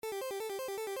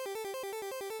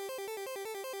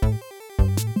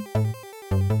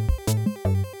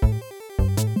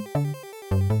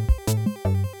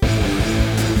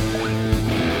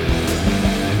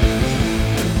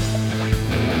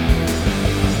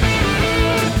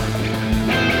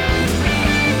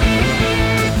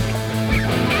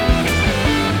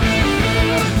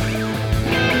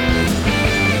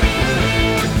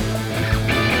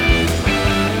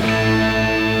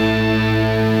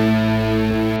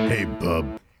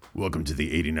Welcome to the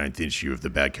 89th issue of the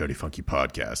Bad Cody Funky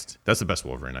podcast. That's the best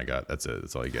Wolverine I got. That's it.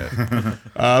 That's all you get.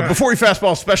 Before we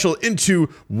fastball special into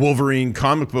Wolverine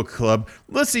Comic Book Club,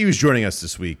 let's see who's joining us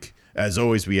this week. As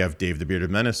always, we have Dave the Bearded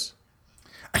Menace.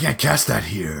 I can't cast that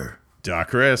here. Doc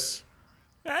Chris.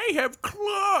 I have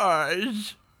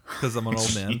claws. Because I'm an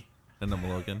old man and I'm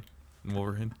Logan and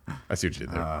Wolverine. I see what you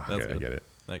did there. Okay, I get it.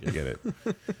 I get it.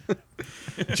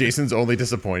 Jason's only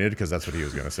disappointed because that's what he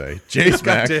was going to say. Jace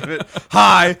back.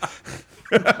 Hi.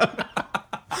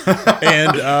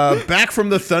 And back from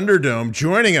the Thunderdome,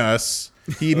 joining us,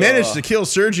 he managed to kill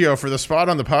Sergio for the spot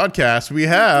on the podcast. We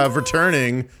have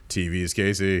returning TV's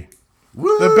Casey.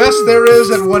 Woo! The best there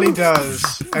is at what he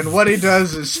does. And what he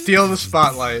does is steal the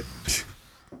spotlight.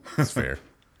 That's fair.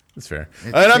 That's fair.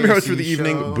 And I'm your host for the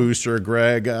evening, Booster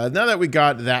Greg. Now that we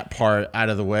got that part out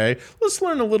of the way, let's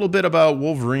learn a little bit about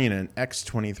Wolverine and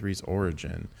X-23's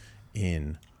origin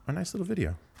in a nice little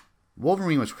video.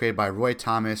 Wolverine was created by Roy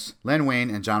Thomas, Len Wein,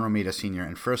 and John Romita Sr.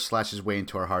 and first slashed his way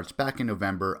into our hearts back in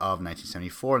November of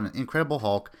 1974 in The Incredible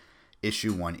Hulk,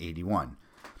 issue 181.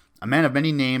 A man of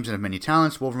many names and of many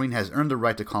talents, Wolverine has earned the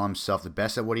right to call himself the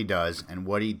best at what he does, and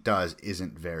what he does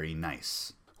isn't very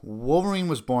nice. Wolverine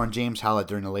was born James Howlett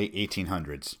during the late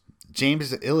 1800s. James is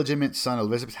the illegitimate son of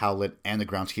Elizabeth Howlett and the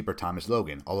groundskeeper Thomas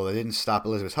Logan, although that didn't stop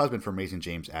Elizabeth's husband from raising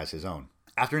James as his own.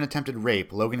 After an attempted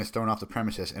rape, Logan is thrown off the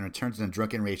premises and returns in a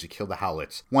drunken rage to kill the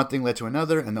Howletts. One thing led to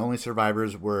another, and the only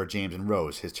survivors were James and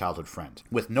Rose, his childhood friend.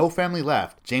 With no family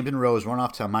left, James and Rose run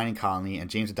off to a mining colony,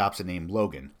 and James adopts the name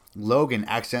Logan. Logan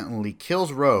accidentally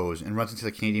kills Rose and runs into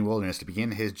the Canadian wilderness to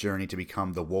begin his journey to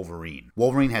become the Wolverine.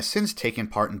 Wolverine has since taken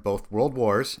part in both World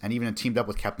Wars and even teamed up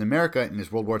with Captain America in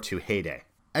his World War II heyday.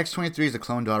 X-23 is the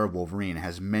clone daughter of Wolverine and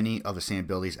has many of the same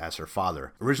abilities as her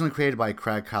father. Originally created by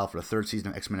Craig Kyle for the third season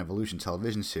of X-Men Evolution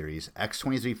television series,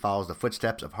 X-23 follows the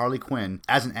footsteps of Harley Quinn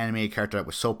as an animated character that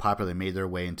was so popular they made their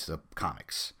way into the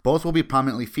comics. Both will be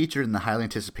prominently featured in the highly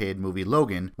anticipated movie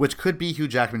Logan, which could be Hugh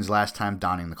Jackman's last time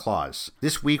donning the claws.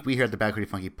 This week, we here at the Bad Cody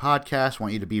Funky podcast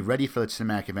want you to be ready for the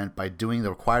cinematic event by doing the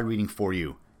required reading for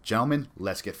you. Gentlemen,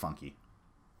 let's get funky.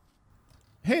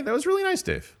 Hey, that was really nice,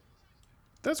 Dave.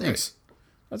 That's Thanks. Great.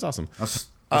 That's awesome. I'll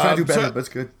try to do better, but it's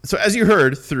good. So as you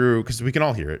heard through, because we can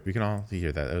all hear it. We can all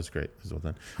hear that. That was great. That was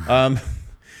well done.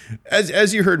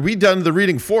 As you heard, we done the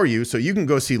reading for you, so you can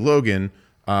go see Logan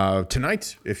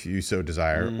tonight, if you so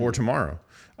desire, or tomorrow.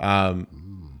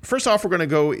 First off, we're going to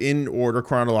go in order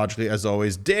chronologically, as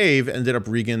always. Dave ended up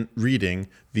reading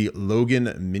the Logan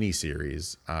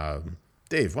miniseries.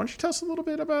 Dave, why don't you tell us a little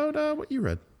bit about what you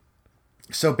read?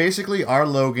 So basically, our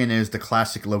Logan is the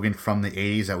classic Logan from the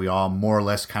 80s that we all more or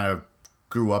less kind of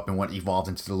grew up and what evolved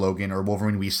into the Logan or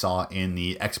Wolverine we saw in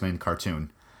the X-Men cartoon.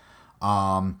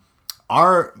 My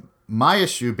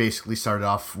issue basically started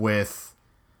off with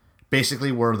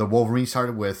basically where the Wolverine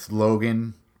started with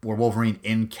Logan or Wolverine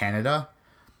in Canada,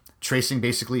 tracing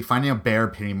basically finding a bear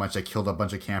pretty much that killed a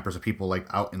bunch of campers or people like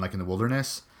out in the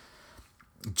wilderness.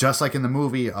 Just like in the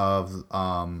movie of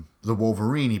the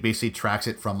Wolverine, he basically tracks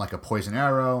it from like a poison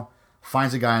arrow,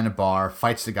 finds a guy in a bar,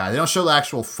 fights the guy. They don't show the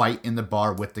actual fight in the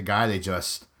bar with the guy. They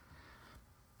just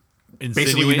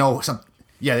basically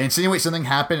they insinuate something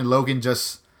happened, and Logan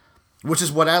just, which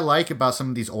is what I like about some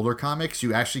of these older comics.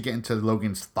 You actually get into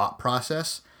Logan's thought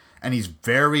process, and he's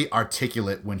very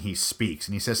articulate when he speaks,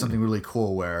 and he says something really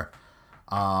cool where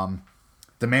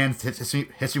the man hits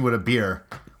me with a beer,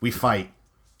 we fight.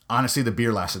 Honestly, the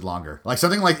beer lasted longer. Like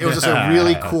something like it was just a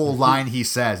really cool line he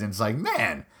says, and it's like,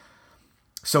 man.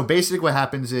 So basically, what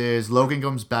happens is Logan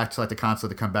comes back to the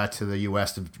consulate to come back to the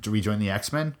U.S. to rejoin the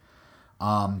X-Men.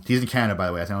 He's in Canada, by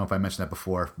the way. I don't know if I mentioned that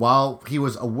before. While he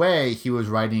was away, he was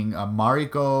writing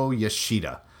Mariko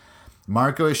Yoshida.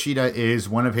 Mariko Yoshida is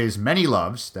one of his many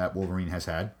loves that Wolverine has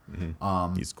had.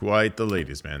 Mm-hmm. He's quite the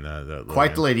ladies' man.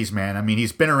 Quite the ladies' man. I mean,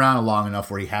 he's been around long enough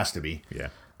where he has to be. Yeah.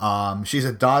 She's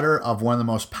a daughter of one of the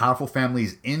most powerful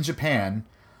families in Japan.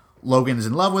 Logan is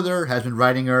in love with her, has been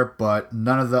writing her, but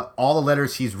all the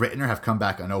letters he's written her have come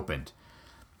back unopened.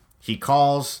 He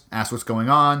calls, asks what's going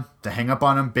on. To hang up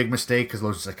on him, big mistake because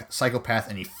Logan's a psychopath,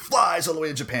 and he flies all the way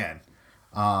to Japan.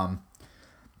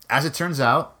 As it turns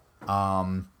out,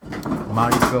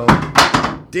 Mariko.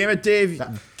 Damn it, Dave!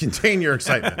 Contain your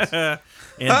excitement. And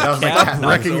that was like Stop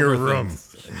wrecking your room.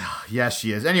 Yes,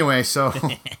 she is. Anyway, so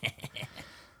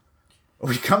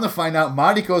we come to find out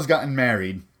Mariko's gotten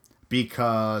married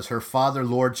because her father,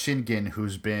 Lord Shingen,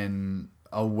 who's been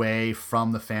away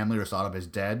from the family or thought of as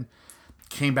dead,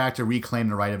 came back to reclaim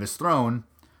the right of his throne,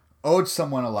 owed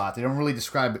someone a lot. They don't really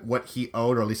describe what he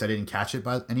owed, or at least I didn't catch it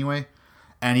anyway.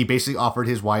 And he basically offered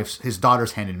his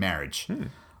daughter's hand in marriage.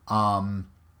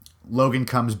 Logan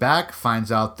comes back,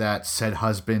 finds out that said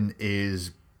husband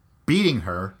is beating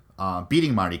her,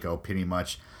 beating Mariko pretty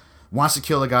much. Wants to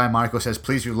kill the guy. Mariko says,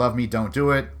 please, you love me, don't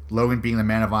do it. Logan, being the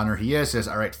man of honor he is, says,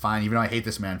 all right, fine. Even though I hate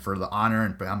this man, for the honor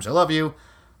and how much I love you,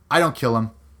 I don't kill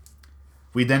him.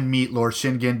 We then meet Lord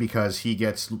Shingen because he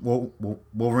gets,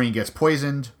 Wolverine gets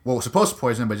poisoned. Well, supposed to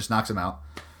poison him, but just knocks him out.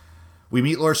 We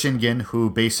meet Lord Shingen, who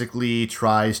basically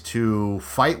tries to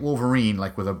fight Wolverine,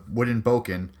 like with a wooden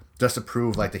bokken, just to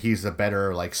prove like that he's a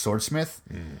better like swordsmith.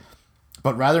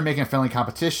 But rather than making a friendly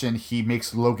competition, he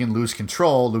makes Logan lose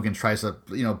control. Logan tries to,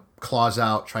 claws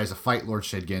out, tries to fight Lord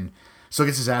Shingen. Still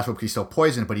gets his ass whooped, he's still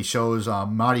poisoned, but he shows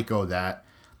Mariko that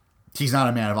he's not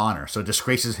a man of honor. So it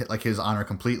disgraces his honor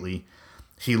completely.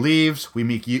 He leaves. We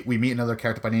meet another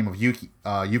character by the name of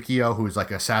Yukio, who's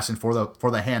like an assassin for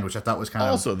the hand, which I thought was kind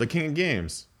of Also the king of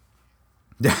games.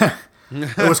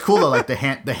 It was cool though. Like the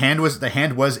hand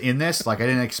was in this. Like I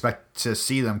didn't expect to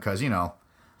see them because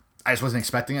I just wasn't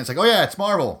expecting it. It's like, oh yeah, it's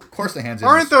Marvel. Of course the hand's in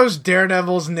Aren't this. those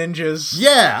Daredevils ninjas?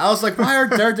 Yeah, I was like, why are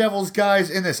Daredevil's guys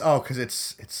in this? Oh, because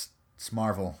it's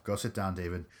Marvel. Go sit down,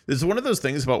 David. This is one of those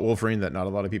things about Wolverine that not a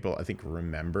lot of people I think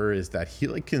remember is that he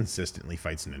like consistently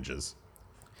fights ninjas.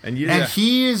 And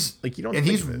he's you don't and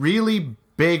think he's of it. really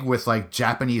big with like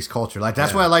Japanese culture. Like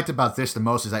that's what I liked about this the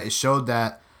most is that it showed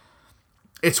that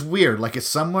it's weird. Like it's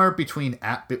somewhere between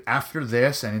after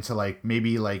this and into like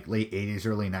maybe like late 80s,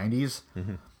 early 90s.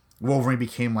 Wolverine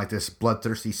became like this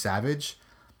bloodthirsty savage.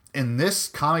 In this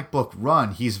comic book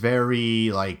run, he's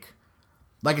very like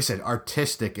I said,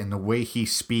 artistic in the way he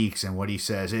speaks and what he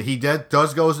says. He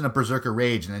does goes into berserker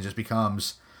rage and it just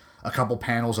becomes a couple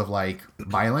panels of like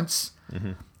violence.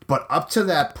 But up to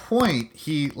that point,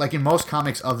 he, like in most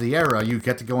comics of the era, you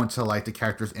get to go into like the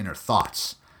character's inner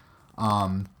thoughts.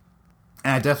 And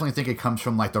I definitely think it comes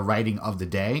from like the writing of the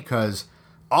day, because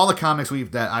all the comics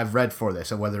that I've read for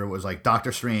this, and whether it was like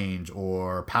Doctor Strange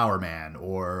or Power Man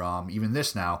or even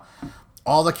this now,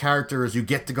 all the characters, you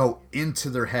get to go into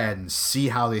their head and see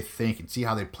how they think and see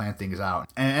how they plan things out.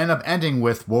 And end up ending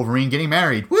with Wolverine getting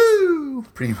married. Woo!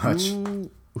 Pretty much.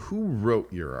 Who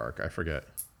wrote your arc? I forget.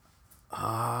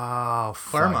 Oh,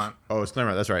 fuck. Claremont. Oh, it's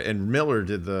Claremont. That's right. And Miller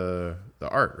did the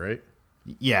art, right?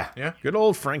 Yeah. Yeah. Good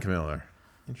old Frank Miller.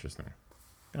 Interesting.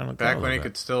 Back when he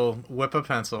could still whip a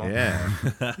pencil. Yeah.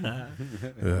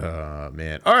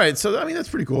 Man. All right. So, I mean, that's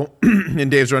pretty cool. In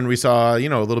Dave's run, we saw, a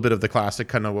little bit of the classic,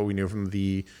 kind of what we knew from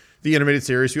the animated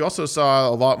series. We also saw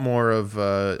a lot more of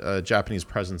a Japanese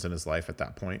presence in his life at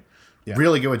that point. Yeah.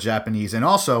 Really good with Japanese. And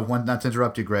also, not to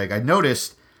interrupt you, Greg, I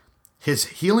noticed his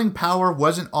healing power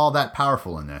wasn't all that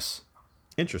powerful in this.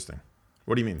 Interesting.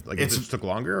 What do you mean? Like, it just took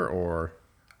longer, or?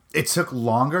 It took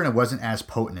longer and it wasn't as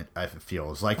potent, it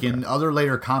feels. Like in other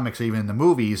later comics, even in the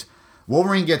movies,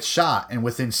 Wolverine gets shot and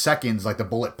within seconds, like the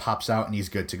bullet pops out and he's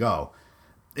good to go.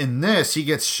 In this, he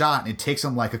gets shot and it takes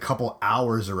him like a couple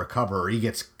hours to recover. Or he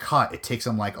gets cut, it takes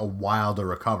him like a while to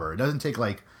recover. It doesn't take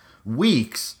like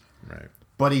weeks, Right.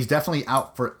 but he's definitely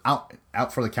out for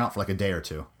the count for like a day or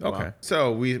two. Okay. Wow.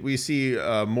 So we see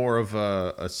more of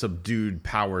a subdued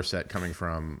power set coming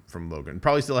from Logan.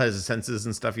 Probably still has his senses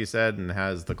and stuff, you said, and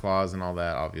has the claws and all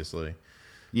that, obviously.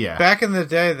 Yeah. Back in the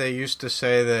day, they used to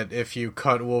say that if you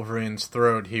cut Wolverine's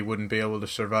throat, he wouldn't be able to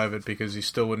survive it because he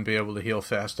still wouldn't be able to heal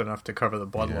fast enough to cover the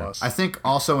blood loss. I think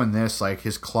also in this, like,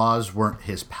 his claws weren't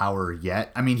his power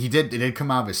yet. I mean, it did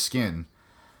come out of his skin,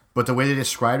 but the way they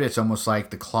described it, it's almost like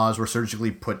the claws were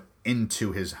surgically put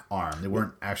into his arm. They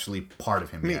weren't actually part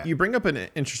of him yet. You bring up an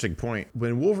interesting point.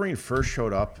 When Wolverine first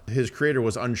showed up, his creator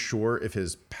was unsure if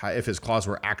his claws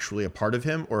were actually a part of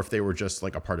him or if they were just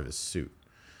like a part of his suit.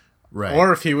 Right.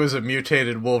 Or if he was a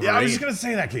mutated Wolverine. Yeah, I was just gonna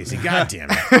say that, Casey. God damn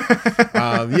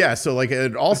it. Yeah. So like,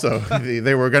 it also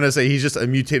they were gonna say he's just a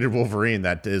mutated Wolverine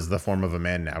that is the form of a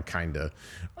man now, kinda.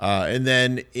 And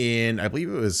then I believe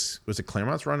it was it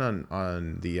Claremont's run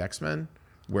on the X-Men,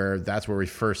 where that's where we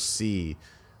first see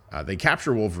they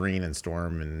capture Wolverine and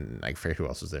Storm and I forget who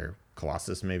else was there,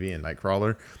 Colossus maybe and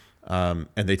Nightcrawler. And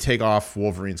they take off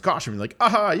Wolverine's costume and like,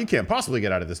 aha, you can't possibly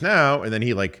get out of this now. And then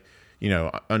he like,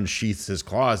 unsheaths his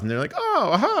claws, and they're like,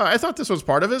 "Oh, aha! I thought this was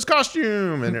part of his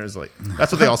costume." And it was like,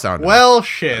 that's what they all sound. Well,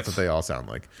 shit. That's what they all sound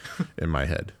like in my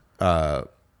head. So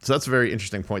that's a very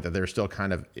interesting point that they're still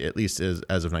kind of, at least as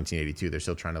of 1982, they're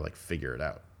still trying to like figure it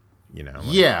out.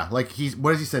 Yeah, like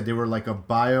what has he said? They were like a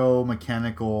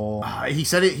biomechanical. He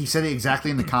said it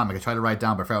exactly in the comic. I tried to write it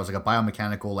down, but I forgot. It was like a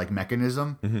biomechanical like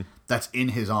mechanism that's in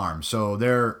his arm. So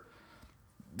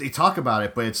they talk about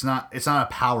it, but it's not a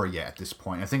power yet at this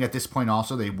point. I think at this point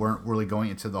also they weren't really going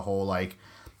into the whole like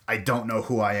I don't know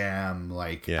who I am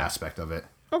aspect of it.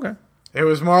 Okay. It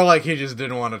was more like he just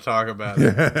didn't want to talk about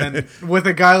it. And with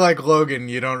a guy like Logan,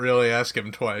 you don't really ask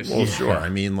him twice. Well, sure. I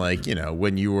mean, like, you know,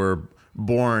 when you were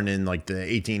born in like the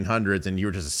 1800s and you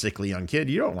were just a sickly young kid,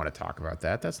 you don't want to talk about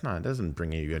that. Doesn't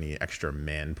bring you any extra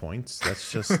man points.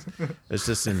 That's just, it's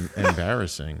just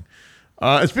embarrassing.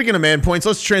 Speaking of man points,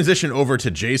 let's transition over to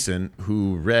Jason,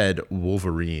 who read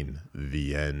Wolverine: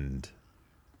 The End.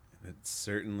 It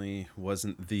certainly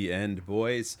wasn't the end,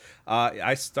 boys.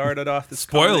 I started off the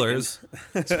Spoilers.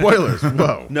 Spoilers.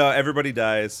 Whoa. No, everybody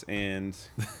dies, and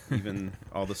even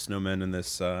all the snowmen in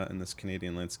this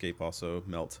Canadian landscape also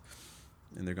melt,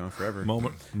 and they're gone forever.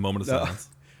 Moment of silence.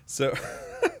 So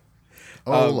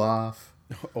Olaf.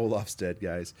 Olaf's dead,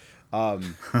 guys.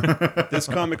 This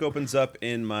comic opens up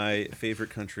in my favorite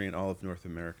country in all of North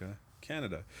America,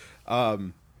 Canada.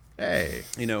 Hey.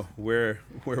 You know where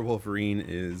Wolverine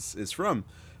is from.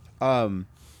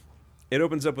 It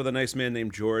opens up with a nice man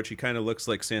named George. He kind of looks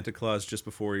like Santa Claus just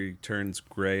before he turns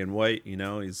gray and white. You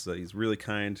know, he's really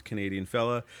kind Canadian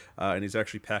fella, and he's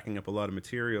actually packing up a lot of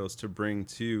materials to bring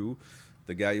to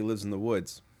the guy who lives in the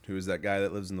woods. Who is that guy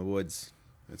that lives in the woods?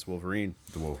 It's Wolverine.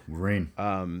 The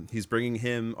Wolverine. He's bringing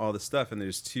him all the stuff, and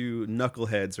there's two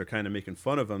knuckleheads are kind of making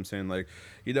fun of him, saying like,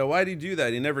 you know, why do you do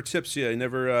that? He never tips you. He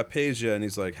never pays you. And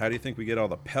he's like, how do you think we get all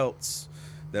the pelts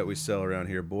that we sell around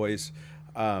here, boys?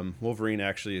 Wolverine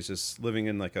actually is just living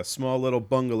in like a small little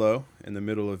bungalow in the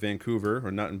middle of Vancouver,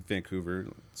 or not in Vancouver.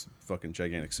 It's a fucking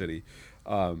gigantic city.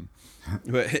 But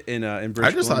in British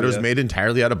I just thought it was Columbia. made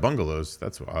entirely out of bungalows.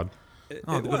 That's odd.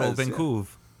 Oh, the good old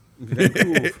Vancouver.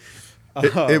 Vancouver.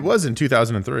 It was in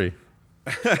 2003.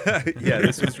 Yeah,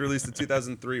 this was released in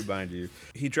 2003, mind you.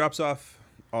 He drops off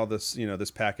all this, you know,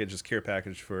 this package, this care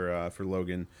package for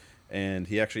Logan, and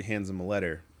he actually hands him a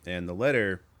letter. And the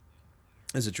letter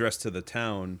is addressed to the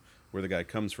town where the guy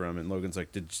comes from. And Logan's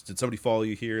like, did somebody follow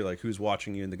you here? Like, who's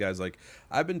watching you? And the guy's like,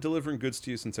 I've been delivering goods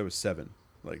to you since I was 7.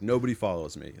 Like, nobody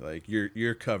follows me. Like,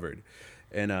 you're covered.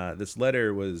 And this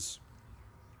letter was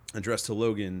addressed to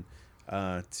Logan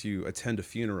to attend a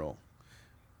funeral.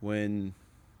 When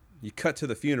you cut to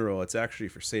the funeral, it's actually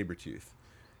for Sabretooth.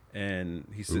 And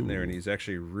he's sitting there and he's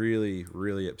actually really,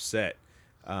 really upset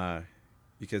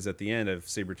because at the end of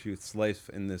Sabretooth's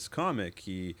life in this comic,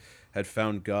 he had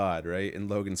found God, right? And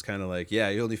Logan's kind of like,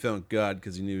 yeah, he only found God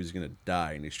because he knew he was going to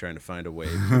die, and he's trying to find a way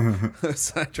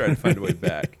trying to find a way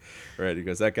back, right? He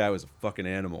goes, that guy was a fucking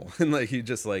animal. And like he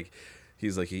just like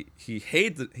he's like he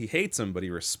hates him, but he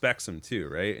respects him too,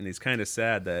 right? And he's kind of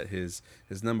sad that his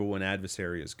number one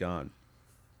adversary is gone.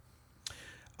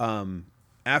 Afterward,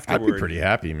 I'd be pretty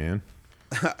happy, man.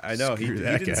 I know he Screw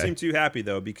that didn't guy. seem too happy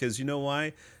though, because you know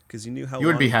why? Because he knew how You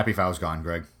would long be happy if I was gone,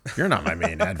 Greg. You're not my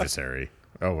main adversary.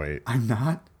 Oh wait. I'm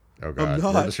not. Oh god.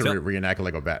 not. We're just Tell- reenact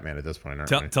Lego Batman at this point,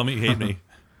 aren't we? Tell me you hate me.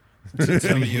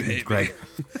 Tell me you hate me, Greg.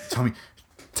 Tell me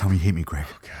you hate me, Greg.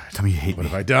 Tell me you hate What me.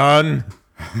 have I done?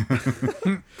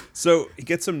 So he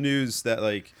gets some news that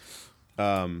like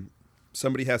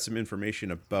somebody has some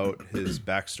information about his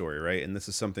backstory, right? And this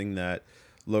is something that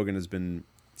Logan has been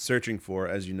searching for,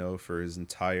 as you know, for his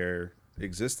entire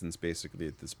existence, basically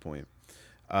at this point.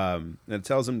 And it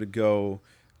tells him to go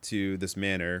to this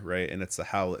manor, right? And it's the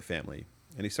Howlett family.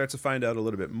 And he starts to find out a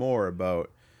little bit more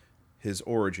about his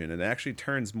origin. And it actually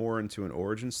turns more into an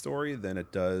origin story than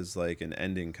it does like an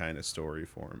ending kind of story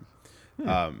for him.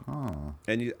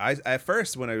 And I at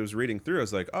first when I was reading through, I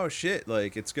was like, "Oh shit!"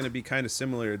 Like it's going to be kind of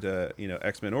similar to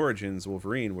X-Men Origins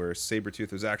Wolverine, where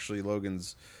Sabretooth was actually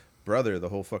Logan's brother the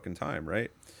whole fucking time,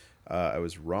 right? I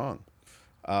was wrong.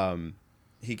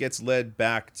 He gets led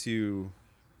back to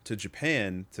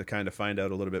Japan to kind of find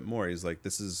out a little bit more. He's like,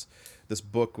 "This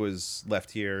book was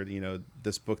left here.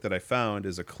 This book that I found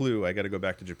is a clue. I got to go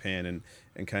back to Japan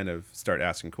and kind of start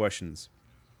asking questions."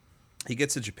 He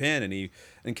gets to Japan and he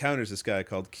encounters this guy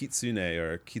called Kitsune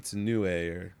or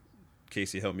Kitsunue, or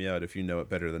Casey, help me out if you know it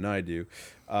better than I do.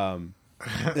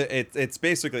 It's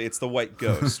basically the white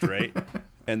ghost, right?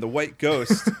 And the white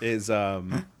ghost is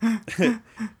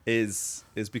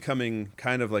becoming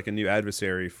kind of like a new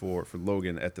adversary for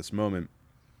Logan at this moment.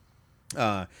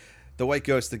 The white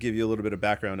ghost, to give you a little bit of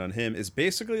background on him, is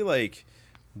basically like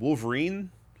Wolverine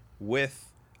with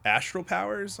astral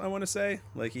powers, I want to say.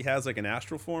 Like he has like an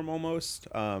astral form almost,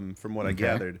 from what I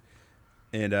gathered.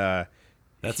 And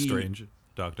That's strange,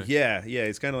 Doctor. yeah,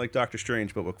 he's kind of like Doctor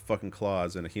Strange, but with fucking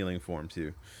claws and a healing form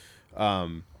too.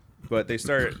 But they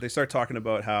start talking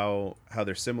about how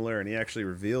they're similar, and he actually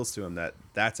reveals to him that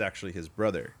that's actually his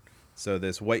brother. So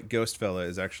this white ghost fella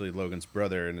is actually Logan's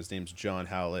brother, and his name's John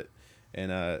Howlett.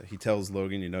 And he tells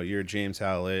Logan, you're James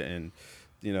Howlett, and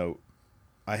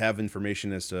I have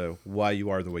information as to why you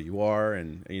are the way you are,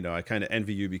 and I kind of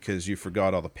envy you because you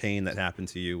forgot all the pain that happened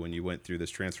to you when you went through this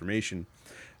transformation.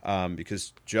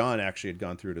 Because John actually had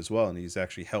gone through it as well, and he's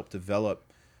actually helped develop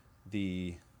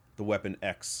the Weapon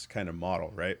X kind of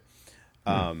model, right?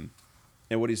 And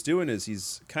what he's doing is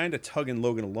he's kind of tugging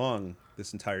Logan along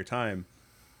this entire time,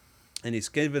 and he's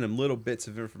giving him little bits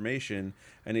of information,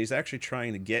 and he's actually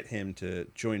trying to get him to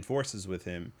join forces with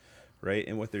him, right?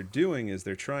 And what they're doing is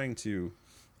they're trying to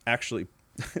actually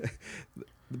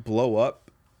blow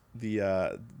up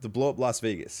blow up Las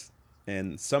Vegas,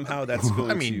 and somehow that's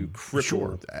going to cripple.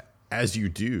 Sure, as you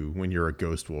do when you're a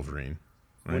Ghost Wolverine.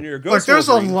 When you're a Look, Ghost there's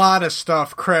Wolverine, a lot of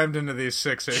stuff crammed into these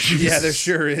 6 issues. yeah, there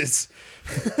sure is.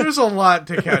 There's a lot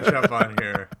to catch up on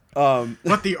here.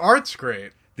 But the art's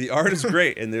great. The art is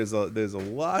great, and there's a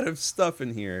lot of stuff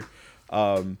in here.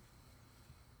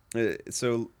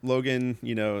 So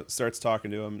Logan, starts talking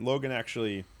to him. Logan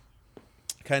actually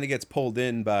kind of gets pulled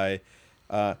in by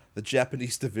the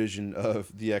Japanese division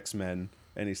of the X-Men,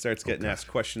 and he starts getting asked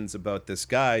questions about this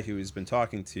guy who he's been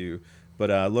talking to.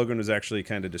 But Logan was actually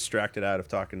kind of distracted out of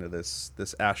talking to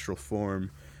this astral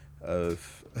form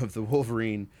of the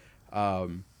Wolverine.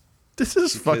 This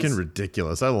is fucking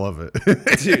ridiculous. I love it.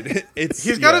 Dude,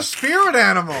 He's got a spirit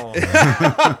animal.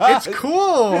 It's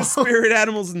cool. His spirit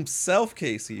animal's himself,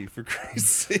 Casey, for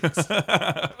Christ's sakes.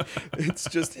 It's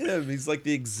just him. He's like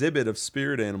the exhibit of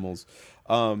spirit animals.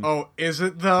 Oh, is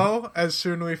it though? As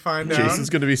soon we find out.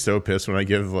 Jason's gonna be so pissed when I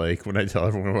tell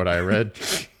everyone what I read.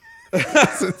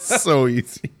 It's so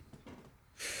easy.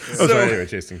 Sorry. Anyway,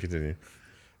 Jason, continue.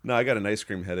 No, I got an ice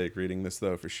cream headache reading this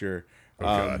though, for sure.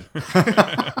 Oh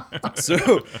God.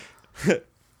 So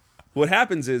what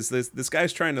happens is this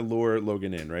guy's trying to lure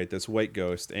Logan in, right? This white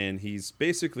ghost, and he's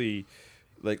basically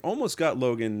like almost got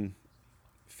Logan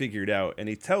figured out, and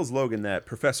he tells Logan that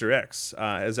Professor X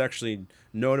has actually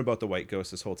known about the white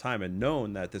ghost this whole time and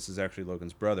known that this is actually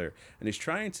Logan's brother, and he's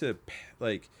trying to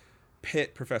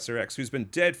pit Professor X, who's been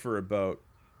dead for about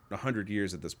 100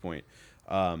 years at this point.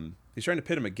 He's trying to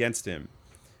pit him against him.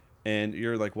 And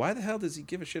you're like, why the hell does he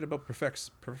give a shit about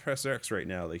Professor X right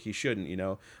now? Like, he shouldn't,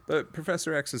 But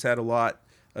Professor X has had a lot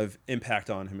of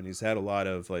impact on him, and he's had a lot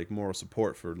of moral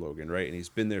support for Logan, right? And he's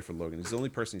been there for Logan. He's the only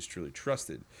person he's truly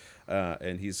trusted.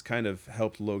 And he's kind of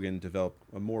helped Logan develop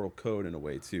a moral code in a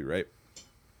way too, right?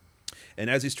 And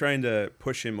as he's trying to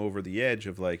push him over the edge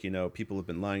of people have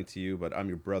been lying to you, but I'm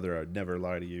your brother, I'd never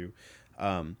lie to you.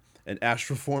 An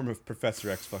astral form of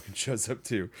Professor X fucking shows up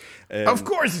too. And Of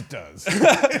course it does.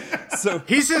 so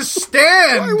He's his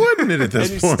stand. Why wouldn't it at and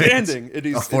this he's point? standing. And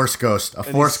he's, A Force Ghost of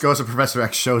Professor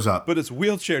X shows up. but his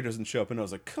wheelchair doesn't show up, and I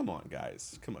was like, "Come on,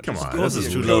 guys, come on, Come just on. go Closest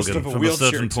be to a ghost Logan of a from a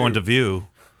wheelchair, certain point too." of view.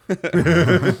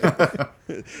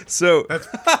 So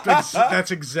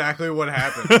That's exactly what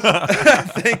happened.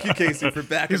 thank you, Casey, for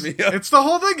backing me up. It's the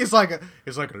whole thing. He's like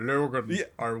Logan. Yeah.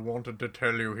 I wanted to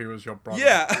tell you he was your brother.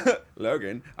 Yeah,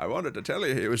 Logan, I wanted to tell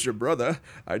you he was your brother.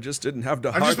 I just didn't have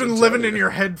the heart. I've just to been tell living you. in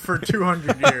your head for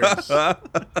 200 years.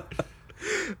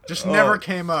 Just never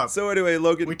came up. So anyway,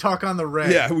 Logan, We talk on the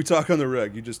reg. yeah, we talk on the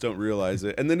reg. You just don't realize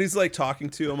it. And then he's talking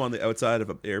to him on the outside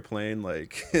of an airplane,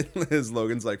 as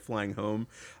Logan's flying home.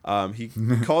 He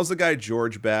calls the guy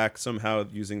George back somehow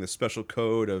using the special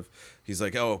code of. He's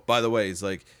like, oh, by the way, he's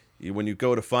like, when you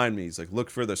go to find me, he's like, look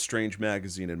for the Strange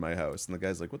magazine in my house. And the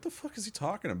guy's like, what the fuck is he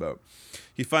talking about?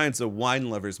 He finds a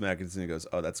Wine Lovers magazine. He goes,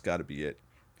 oh, that's got to be it.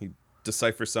 He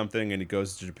deciphers something, and he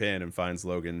goes to Japan and finds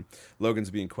Logan. Logan's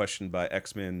being questioned by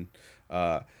X-Men,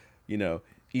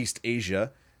 East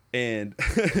Asia, and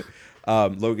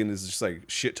Logan is just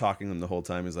shit talking them the whole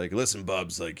time. He's like, listen,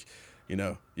 bubs,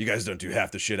 you guys don't do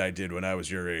half the shit I did when I was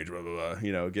your age, blah blah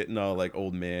blah. Getting all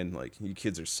old man, you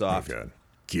kids are Oh soft. God,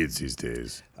 kids these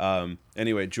days.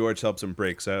 Anyway, George helps him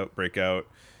break out,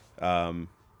 and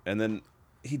then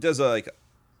he does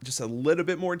just a little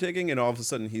bit more digging, and all of a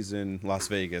sudden he's in Las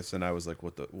Vegas, and I was like,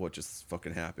 what just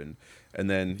fucking happened? And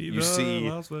then you Viva see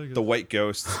Las Vegas. the white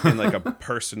ghost in a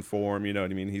person form, you know what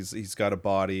I mean? He's got a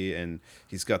body, and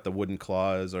he's got the wooden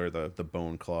claws or the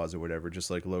bone claws or whatever,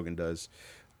 just like Logan does.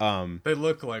 They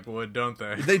look like wood, don't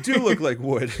they? They do look like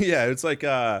wood. Yeah, it's like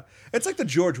the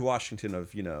George Washington of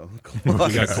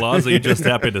claws. You got claws, or you just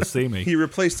happy to see me? He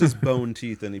replaced his bone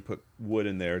teeth and he put wood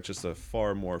in there. It's just a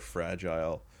far more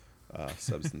fragile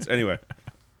substance. Anyway,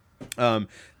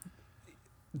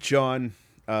 John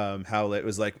Howlett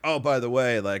was like, oh, by the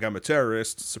way, I'm a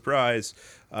terrorist. Surprise.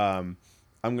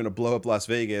 I'm going to blow up Las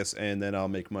Vegas, and then I'll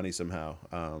make money somehow.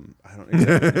 I don't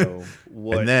exactly know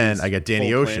what. And then his I get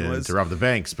Danny full plan Ocean was. to rob the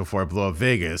banks before I blow up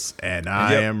Vegas, and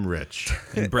I Yep. am rich.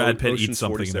 And Brad Pitt Ocean's eats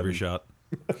something in every 47. shot.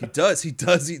 He does. He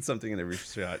does eat something in every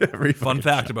shot. Every Fun fucking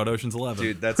fact about Ocean's 11.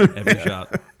 Dude, that's every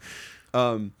shot.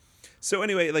 So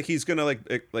anyway, like he's gonna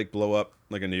like blow up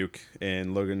like a nuke,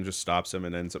 and Logan just stops him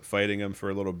and ends up fighting him for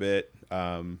a little bit.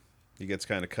 He gets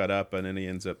kind of cut up, and then he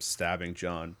ends up stabbing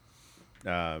John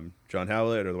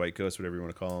Howlett, or the White Ghost, whatever you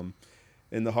want to call him,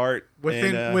 in the heart.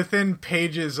 Within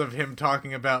pages of him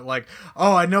talking about like,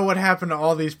 oh, I know what happened to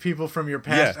all these people from your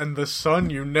past, Yeah. and the son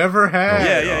you never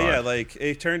had. Yeah. Like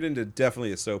it turned into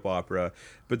definitely a soap opera.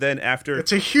 But then after,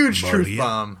 It's a huge truth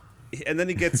bomb. and then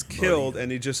he gets killed,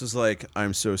 and he just is like,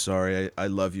 "I'm so sorry. I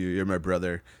love you. You're my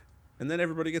brother." And then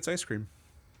everybody gets ice cream.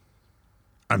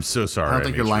 I'm so sorry. I don't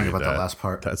think you're lying misread about that last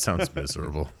part. That sounds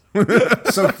miserable.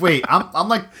 So wait, I'm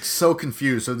like so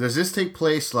confused. So does this take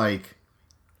place like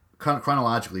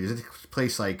chronologically? Does it take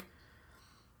place like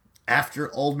after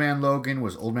Old Man Logan?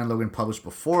 Was Old Man Logan published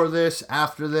before this?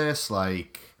 After this?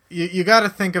 Like You got to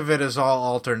think of it as all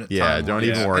alternate. Yeah, timelines. don't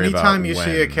even worry Anytime about you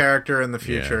see a when. character in the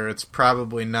future, it's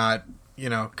probably not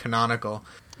canonical.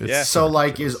 Yeah. so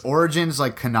like is Origins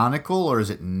like canonical or is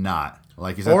it not?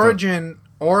 Like is that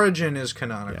Origin is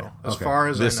canonical as Okay. far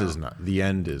as This I know. is not. The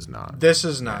end is not. This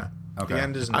is not. Okay. The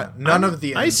end is not. None of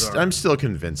the ends are. I'm still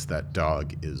convinced that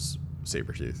dog is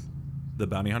Sabretooth. The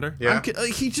bounty hunter? Yeah.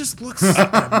 He just looks.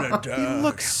 He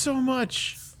looks so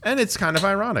much, and it's kind of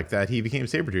ironic that he became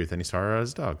Sabretooth and he started out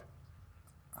as a dog.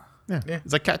 Yeah,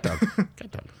 it's like cat dog.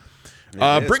 Cat dog.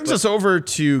 It is, Brings but- us over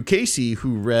to Casey,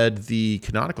 who read the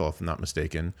canonical, if I'm not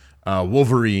mistaken,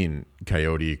 Wolverine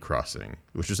Coyote Crossing,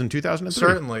 which was in 2003.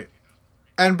 Certainly.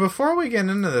 And before we get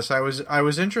into this, I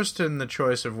was interested in the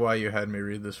choice of why you had me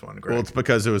read this one, Greg. Well, it's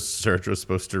because it was Serge was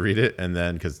supposed to read it, and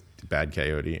then because Bad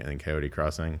Coyote and then Coyote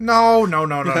Crossing. No.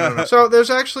 So there's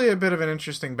actually a bit of an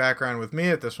interesting background with me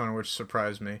at this one, which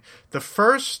surprised me. The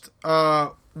first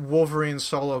Wolverine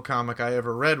solo comic I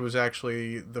ever read was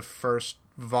actually the first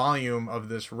volume of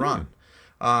this run,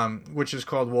 which is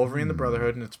called Wolverine the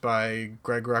Brotherhood, and it's by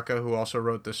Greg Rucka, who also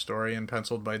wrote this story, and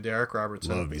penciled by Derek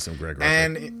Robertson. Love me some Greg Rucka.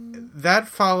 And that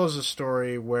follows a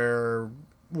story where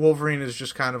Wolverine is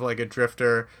just kind of like a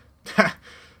drifter,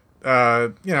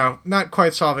 not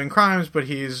quite solving crimes, but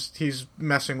he's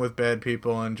messing with bad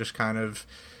people and just kind of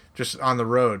just on the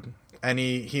road. And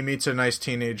he meets a nice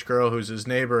teenage girl who's his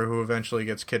neighbor, who eventually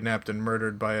gets kidnapped and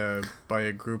murdered by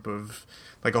a group of,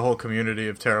 like, a whole community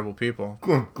of terrible people.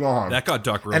 Good God. That got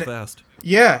dark real fast.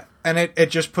 Yeah, and it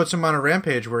just puts him on a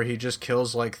rampage where he just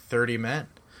kills like 30 men.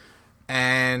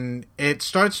 And it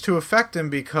starts to affect him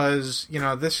because,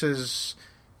 this is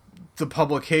the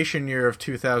publication year of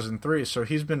 2003, so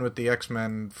he's been with the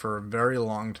X-Men for a very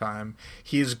long time.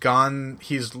 He's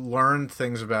learned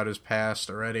things about his past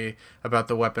already, about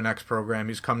the Weapon X program.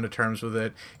 He's come to terms with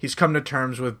it. He's come to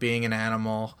terms with being an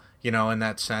animal, in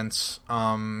that sense.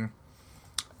 For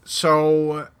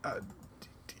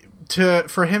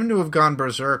him to have gone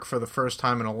berserk for the first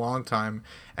time in a long time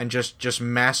and just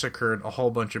massacred a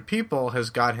whole bunch of people has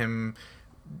got him.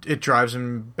 It drives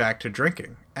him back to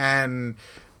drinking. And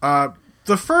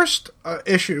the first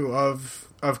issue of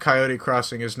Coyote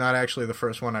Crossing is not actually the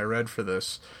first one I read for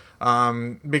this,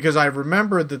 because I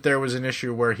remembered that there was an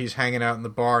issue where he's hanging out in the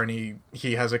bar and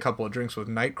he has a couple of drinks with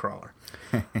Nightcrawler.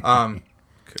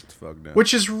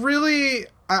 Which is really,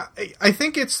 I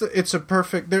think it's a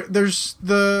perfect. There's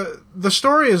the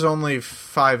story is only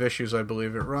 5 issues, I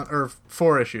believe or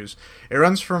 4 issues. It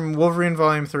runs from Wolverine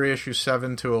Volume 3, issue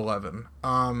 7 to 11.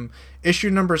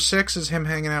 Issue number 6 is him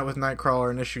hanging out with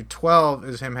Nightcrawler, and issue 12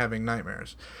 is him having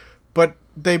nightmares. But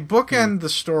they bookend the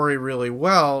story really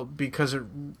well because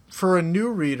for a new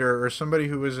reader or somebody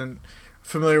who isn't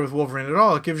familiar with Wolverine at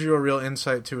all, it gives you a real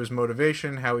insight to his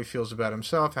motivation, how he feels about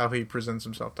himself, how he presents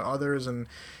himself to others, and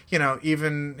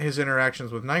even his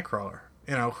interactions with Nightcrawler,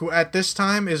 who at this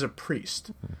time is a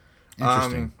priest.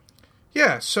 Interesting.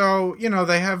 Yeah, so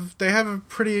they have a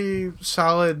pretty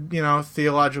solid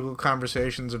theological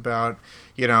conversations about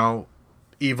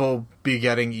evil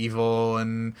begetting evil,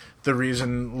 and the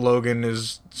reason Logan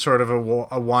is sort of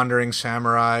a wandering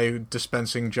samurai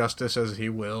dispensing justice as he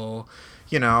will.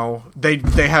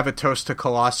 They have a toast to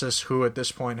Colossus, who at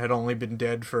this point had only been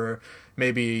dead for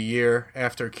maybe a year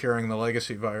after curing the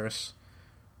legacy virus.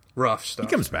 Rough stuff.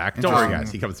 He comes back. Don't worry,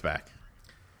 guys. He comes back.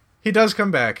 He does come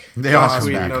back. They all come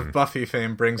Whedon back. of Buffy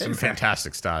fame brings him In back.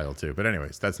 fantastic style too. But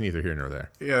anyways, that's neither here nor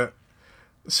there. Yeah.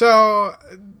 So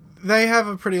they have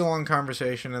a pretty long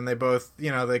conversation, and they both,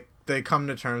 they come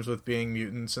to terms with being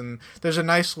mutants. And there's a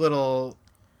nice little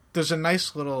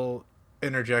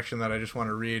interjection that I just want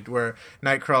to read, where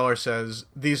Nightcrawler says,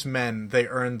 "These men, they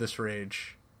earned this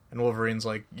rage," and Wolverine's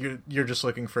like, "You're just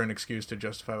looking for an excuse to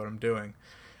justify what I'm doing,"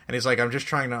 and he's like, "I'm just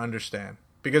trying to understand.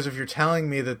 Because if you're telling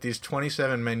me that these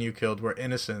 27 men you killed were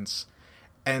innocents,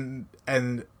 and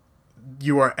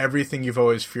you are everything you've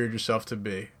always feared yourself to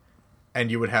be, and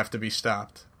you would have to be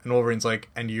stopped. And Wolverine's like,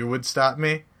 and you would stop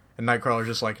me? And Nightcrawler's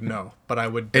just like, no, but I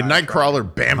would die And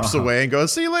Nightcrawler bamps away and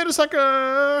goes, "See you later,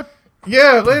 sucker."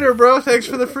 Yeah, later, bro. Thanks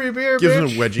for the free beer, Gives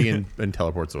bitch. him a wedgie and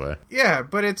teleports away. Yeah,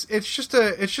 but it's just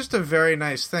a very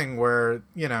nice thing where,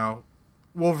 you know,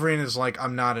 Wolverine is like,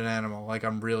 I'm not an animal, like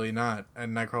I'm really not.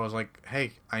 And Nightcrawler's like,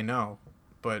 hey, I know,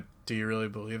 but do you really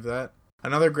believe that?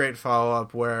 Another great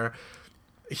follow-up where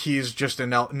he's just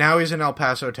now he's in El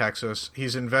Paso, Texas.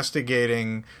 He's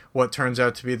investigating what turns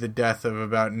out to be the death of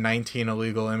about 19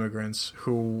 illegal immigrants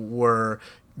who were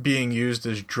being used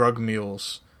as drug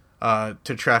mules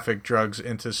to traffic drugs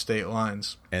into state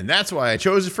lines. And that's why I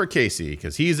chose it for Casey,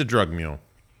 because he's a drug mule.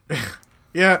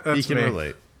 Yeah, that's He can me.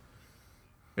 relate.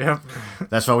 Yeah.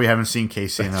 That's why we haven't seen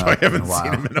Casey in, I in haven't a while.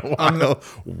 seen him in a while.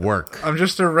 Work. I'm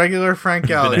just a regular Frank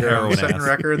Gallagher. I'm heroin setting ass.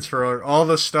 records for all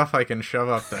the stuff I can shove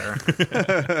up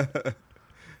there.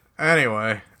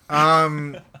 Anyway,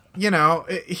 you know,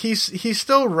 he's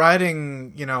still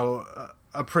riding, you know,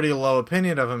 a pretty low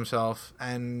opinion of himself,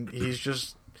 and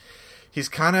he's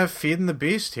kind of feeding the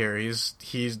beast here.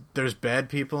 There's bad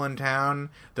people in town.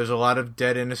 There's a lot of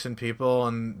dead innocent people,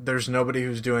 and there's nobody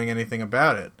who's doing anything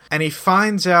about it. And he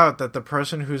finds out that the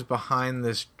person who's behind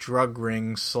this drug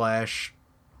ring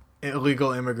 /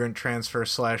 illegal immigrant transfer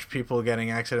 / people getting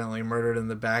accidentally murdered in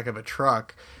the back of a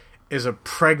truck is a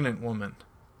pregnant woman.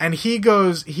 And he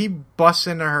busts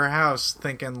into her house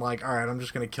thinking like, all right, I'm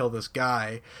just going to kill this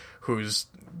guy who's,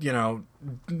 you know,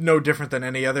 no different than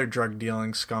any other drug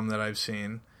dealing scum that I've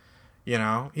seen. You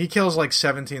know, he kills like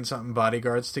 17 something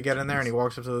bodyguards to get in there, and he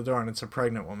walks up to the door and it's a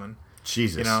pregnant woman.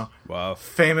 Jesus. You know, Wow.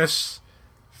 famous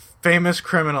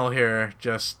criminal here,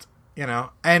 just, you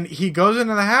know, and he goes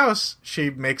into the house.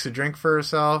 She makes a drink for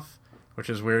herself,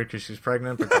 which is weird because she's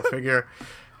pregnant, but go figure.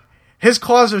 His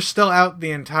claws are still out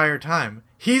the entire time.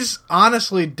 He's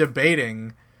honestly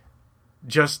debating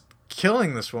just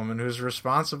killing this woman who's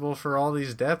responsible for all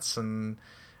these deaths and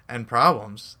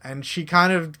problems. And she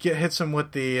kind of hits him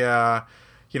with the,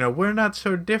 you know, we're not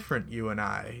so different, you and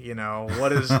I. You know,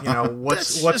 what is, you know,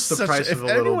 what's the price of a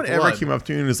little anyone blood? ever came up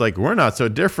to me and was like, "We're not so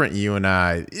different, you and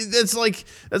I," it's like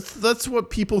that's what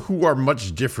people who are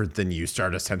much different than you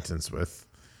start a sentence with.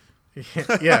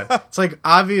 Yeah, it's like,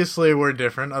 obviously we're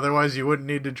different, otherwise you wouldn't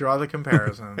need to draw the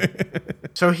comparison.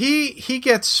 So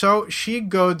she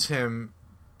goads him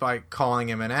by calling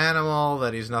him an animal,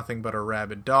 that he's nothing but a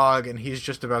rabid dog, and he's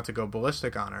just about to go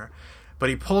ballistic on her. But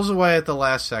he pulls away at the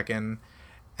last second,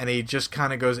 and he just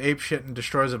kind of goes apeshit and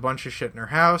destroys a bunch of shit in her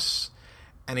house,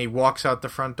 and he walks out the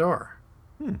front door.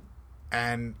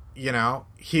 And, you know,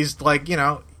 he's like, you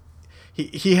know,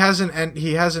 he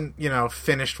hasn't, you know,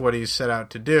 finished what he's set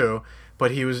out to do, but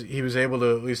he was able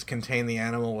to at least contain the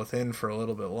animal within for a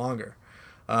little bit longer.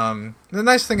 The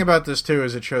nice thing about this too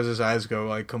is it shows his eyes go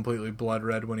like completely blood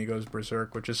red when he goes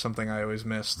berserk, which is something I always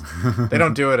missed. They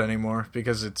don't do it anymore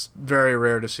because it's very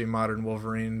rare to see modern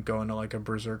Wolverine go into like a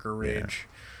berserker rage.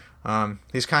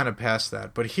 He's kind of past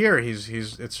that, but here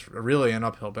it's really an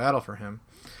uphill battle for him.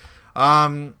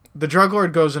 The drug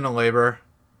lord goes into labor,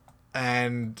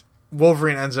 and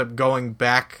Wolverine ends up going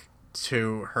back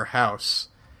to her house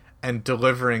and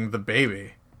delivering the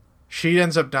baby. She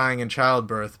ends up dying in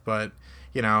childbirth, but,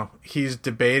 you know, he's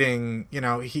debating, you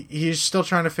know, he's still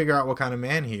trying to figure out what kind of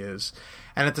man he is.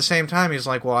 And at the same time, he's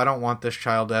like, well, I don't want this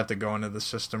child to have to go into the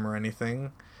system or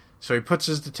anything. So he puts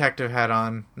his detective hat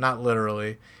on, not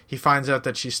literally. He finds out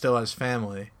that she still has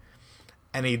family.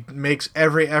 And he makes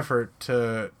every effort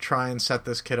to try and set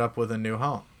this kid up with a new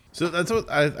home. So that's what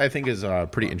I think is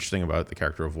pretty interesting about the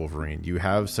character of Wolverine. You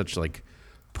have such like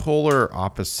polar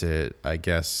opposite, I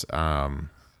guess,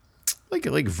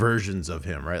 like versions of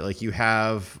him, right? Like you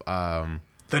have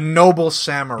The noble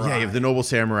samurai. yeah, you have the noble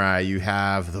samurai, you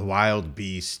have the wild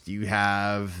beast, you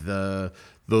have the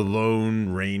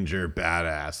lone ranger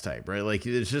badass type, right? Like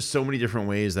there's just so many different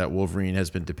ways that Wolverine has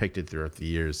been depicted throughout the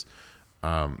years.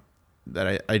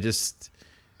 That I just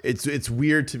it's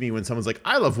weird to me when someone's like,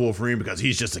 I love Wolverine because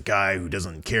he's just a guy who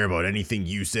doesn't care about anything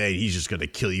you say. He's just gonna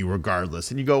kill you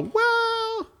regardless. And you go,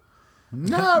 well,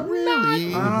 Not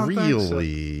really. I don't think so.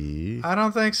 really? I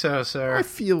don't think so, sir. I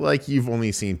feel like you've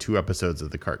only seen 2 episodes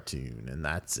of the cartoon, and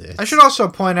that's it. I should also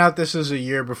point out this is a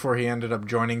year before he ended up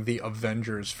joining the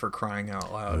Avengers, for crying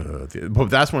out loud. But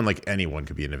that's when like anyone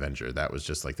could be an Avenger. That was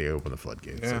just like they opened the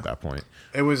floodgates Yeah. at that point.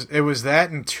 It was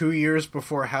that, and 2 years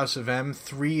before House of M,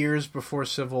 3 years before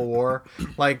Civil War.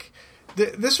 Like,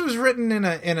 This was written in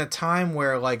a time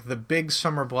where like the big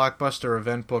summer blockbuster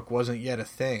event book wasn't yet a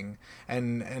thing,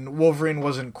 and Wolverine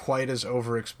wasn't quite as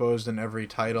overexposed in every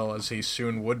title as he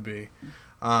soon would be.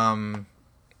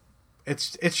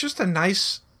 It's just a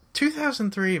nice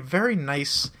 2003, very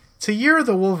nice. It's a year of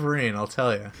the Wolverine, I'll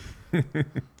tell you.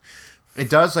 It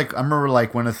does, like, I remember,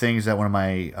 like, one of the things that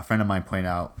a friend of mine pointed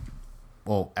out,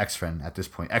 well, ex-friend at this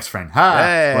point, ex-friend,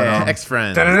 Hey, but,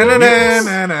 ex-friend.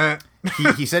 Da-da-da-da-da-da.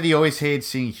 he said he always hated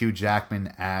seeing Hugh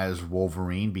Jackman as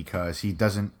Wolverine because he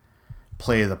doesn't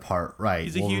play the part right.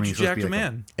 He's a Wolverine's huge supposed to be jacked like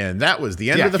man. And that was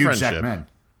the end yeah, of the Hugh friendship. Jackman.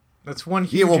 That's one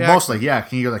huge. Yeah, well, Jackman. mostly, yeah.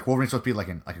 Can you like Wolverine's supposed to be like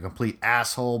a complete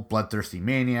asshole, bloodthirsty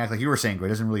maniac, like you were saying, Gray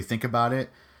doesn't really think about it,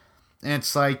 and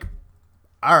it's like,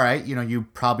 all right, you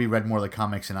probably read more of the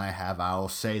comics than I have. I'll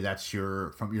say that's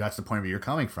the point of view you're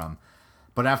coming from,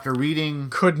 but after reading,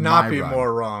 Could not my be run-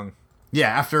 more wrong. Yeah,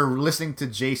 after listening to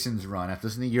Jason's run, after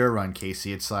listening to your run,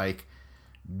 Casey, it's like,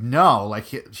 no, like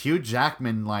Hugh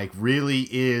Jackman, like really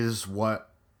is what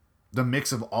the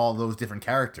mix of all those different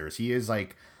characters. He is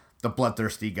like the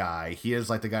bloodthirsty guy. He is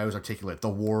like the guy who's articulate, the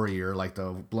warrior, like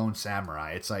the blown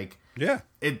samurai. It's like, Yeah.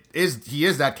 he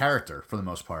is that character for the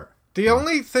most part. The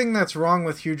only thing that's wrong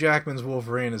with Hugh Jackman's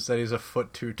Wolverine is that he's a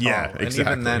foot too tall. Yeah, And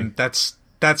exactly. even then, that's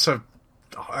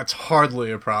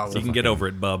hardly a problem. You can get over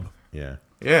it, bub. Yeah.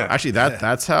 Yeah. Actually,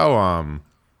 that's how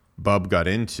Bub got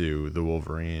into the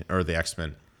Wolverine or the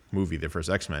X-Men movie, the first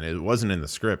X-Men. It wasn't in the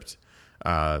script.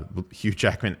 Hugh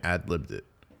Jackman ad-libbed it.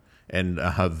 And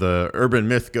the urban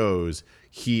myth goes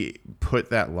he put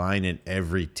that line in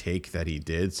every take that he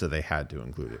did, so they had to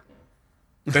include it.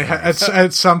 They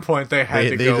at some point they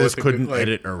had to They go just with couldn't the, like,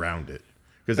 edit around it.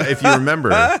 Because if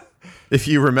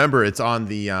you remember, it's on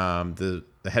the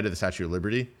head of the Statue of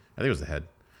Liberty. I think it was the head,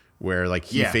 where like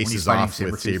he Yeah, when he's faces fighting off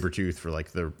with Sabretooth. Sabretooth for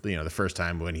like the first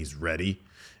time when he's ready,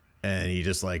 and he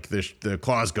just like the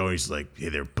claws go. He's like, "Hey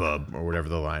there, bub," or whatever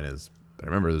the line is. But I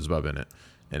remember there's bub in it,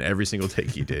 and every single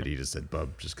take he did, he just said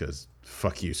bub, just because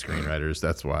fuck you, screenwriters.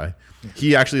 That's why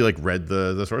he actually like read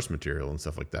the source material and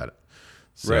stuff like that.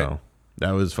 So Right.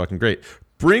 that was fucking great.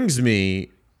 Brings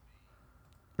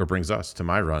us to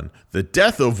my run, The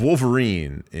Death of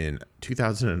Wolverine in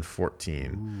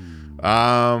 2014.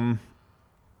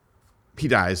 He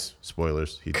dies.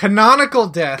 Spoilers. He canonical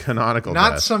death. Canonical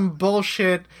not death. some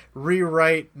bullshit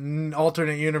rewrite,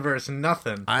 alternate universe,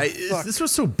 nothing. This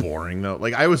was so boring though.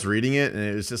 Like I was reading it and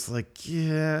it was just like,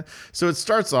 yeah. So it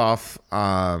starts off,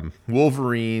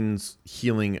 Wolverine's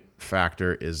healing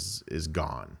factor is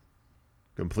gone.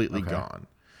 Completely gone.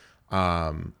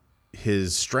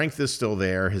 His strength is still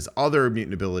there. His other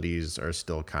mutant abilities are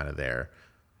still kind of there,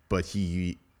 but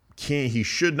he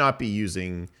should not be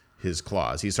using his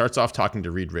claws. He starts off talking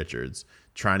to Reed Richards,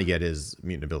 trying to get his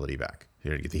mutant ability back,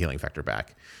 to get the healing factor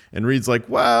back. And Reed's like,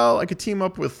 well, I could team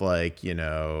up with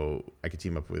Tony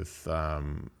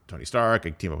Stark. I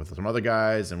could team up with some other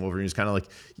guys. And Wolverine's kind of like,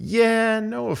 yeah,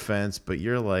 no offense, but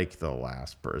you're like the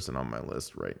last person on my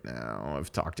list right now.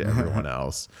 I've talked to everyone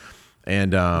else.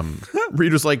 And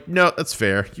Reed was like, no, that's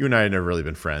fair. You and I have never really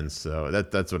been friends, so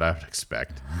that's what I would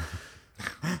expect.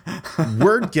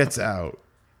 Word gets out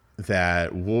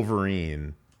that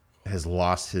Wolverine has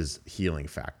lost his healing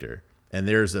factor, and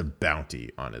there's a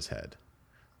bounty on his head.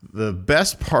 The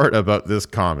best part about this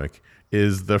comic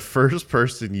is the first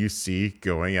person you see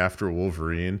going after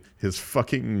Wolverine is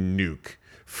fucking Nuke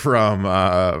from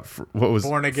what was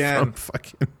Born Again. from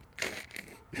fucking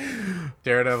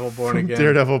Daredevil Born Again.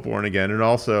 Daredevil Born Again, and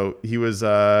also he was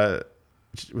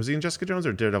he in Jessica Jones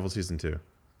or Daredevil season 2?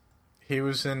 He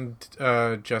was in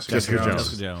Jessica Jessica Jones. Jones.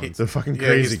 Jessica Jones. He's a fucking Yeah,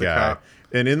 crazy he's the guy. cop.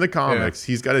 And in the comics,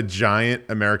 he's got a giant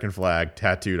American flag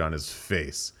tattooed on his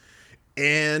face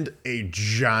and a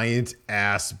giant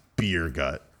ass beer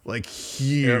gut. Like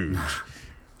huge.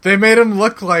 They made him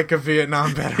look like a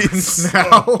Vietnam veteran It's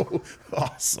now. so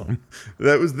awesome.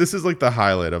 This is like the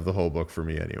highlight of the whole book for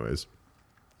me anyways.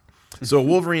 So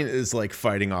Wolverine is like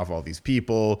fighting off all these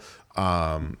people.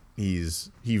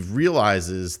 He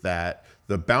realizes that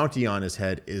the bounty on his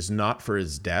head is not for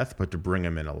his death, but to bring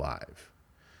him in alive.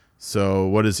 So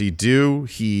what does he do?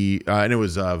 He and it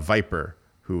was Viper,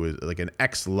 who was like an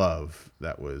ex-love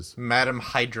that was. Madam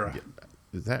Hydra.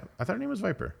 Is that? I thought her name was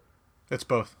Viper. It's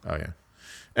both. Oh yeah.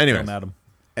 Anyways, Madam.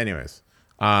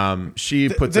 She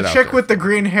puts The it out chick there. with the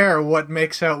green hair, what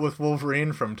makes out with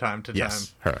Wolverine from time to time.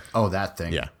 yes, her. Oh, that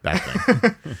thing. Yeah, that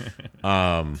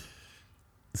thing.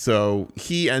 So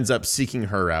he ends up seeking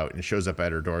her out and shows up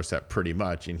at her doorstep pretty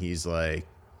much, and he's like,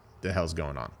 "The hell's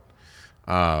going on?"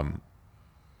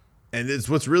 And it's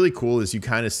what's really cool is you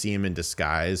kind of see him in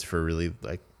disguise for really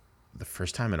like the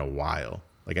first time in a while.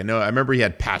 Like I remember he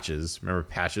had patches. Remember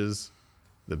patches?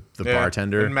 the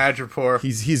bartender in Madripoor.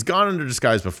 He's gone under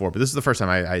disguise before, but this is the first time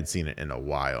I had seen it in a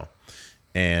while.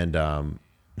 And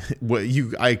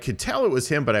I could tell it was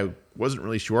him, but I wasn't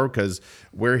really sure because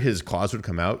where his claws would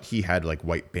come out, he had like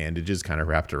white bandages kind of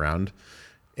wrapped around.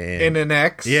 And, in an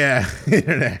X? Yeah, in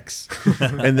an X.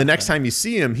 And the next time you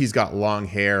see him, he's got long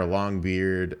hair, long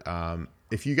beard.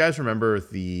 If you guys remember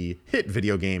the hit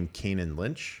video game Kane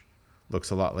Lynch,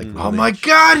 looks a lot like Lynch. Oh my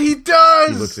God, he does!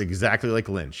 He looks exactly like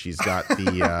Lynch. He's got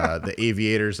the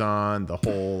aviators on, the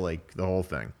whole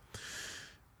thing.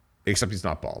 Except he's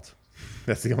not bald.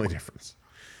 That's the only difference.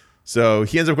 So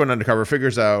he ends up going undercover,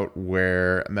 figures out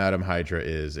where Madame Hydra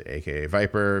is, aka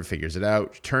Viper, figures it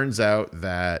out. Turns out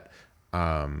that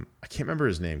I can't remember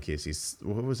his name, Casey.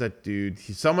 What was that dude?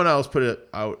 Someone else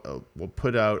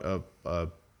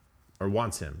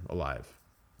wants him alive.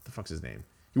 What the fuck's his name?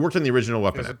 He worked on the original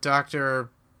weapon. Is it Dr.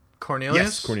 Cornelius?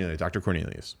 Yes, Cornelius, Dr.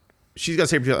 Cornelius. She's got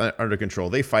Sabretooth under control.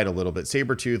 They fight a little bit.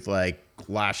 Sabretooth like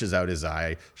lashes out his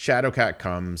eye. Shadowcat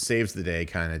comes, saves the day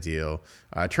kind of deal.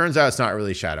 Turns out it's not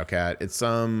really Shadowcat. It's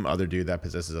some other dude that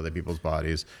possesses other people's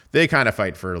bodies. They kind of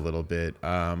fight for a little bit.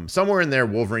 Somewhere in there,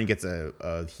 Wolverine gets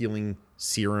a healing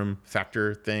serum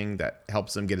factor thing that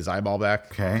helps him get his eyeball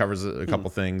back. Okay. Covers a couple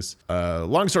things.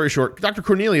 Long story short, Dr.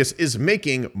 Cornelius is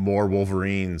making more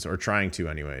Wolverines, or trying to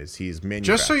anyways. He's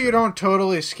manufacturing. Just so you don't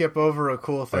totally skip over a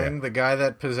cool thing, yeah. the guy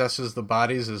that possesses the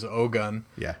bodies is Ogun.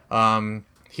 Yeah.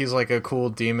 He's like a cool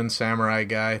demon samurai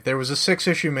guy. There was a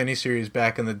 6-issue miniseries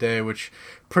back in the day which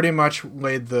pretty much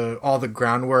laid all the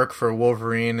groundwork for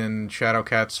Wolverine and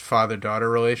Shadowcat's father-daughter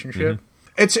relationship. Mm-hmm.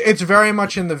 It's very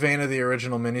much in the vein of the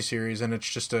original miniseries, and it's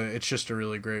just a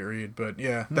really great read. But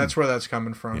yeah, that's where that's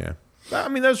coming from. Yeah. I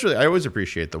mean, I always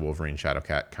appreciate the Wolverine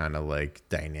Shadowcat kind of like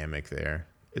dynamic there.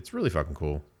 It's really fucking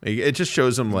cool. It just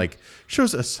shows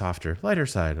a softer, lighter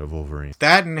side of Wolverine.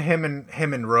 That and him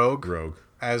and Rogue. Rogue.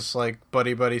 As like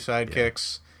buddy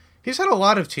sidekicks. Yeah. He's had a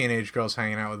lot of teenage girls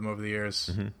hanging out with him over the years.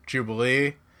 Mm-hmm.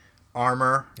 Jubilee,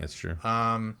 Armor. That's true.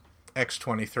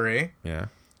 X-23. Yeah.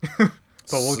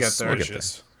 But we'll get there.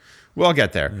 We'll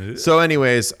get there. So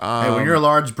anyways. Hey, when you're a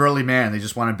large, burly man, they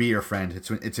just want to be your friend.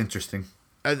 It's interesting.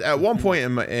 At one point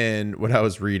in what I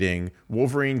was reading,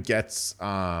 Wolverine gets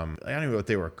I don't even know what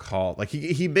they were called. Like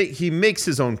he makes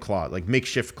his own claw, like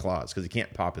makeshift claws, because he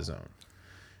can't pop his own.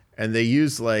 And they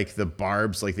use like the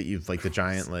barbs, like that you like the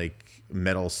giant like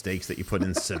metal stakes that you put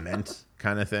in cement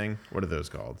kind of thing. What are those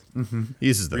called? Mm-hmm. He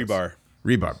uses those.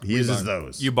 Rebarb. He uses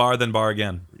those. You bar, then bar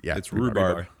again. Yeah, it's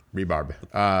rhubarb. Rebarb.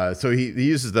 So he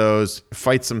uses those,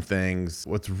 fights some things.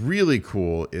 What's really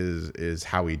cool is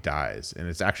how he dies, and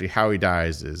it's actually how he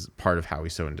dies is part of how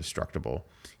he's so indestructible.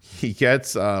 He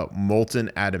gets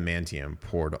molten adamantium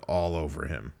poured all over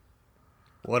him.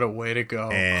 What a way to go!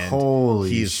 And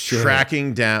Holy he's shit.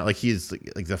 tracking down, like he's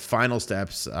like the final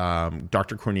steps.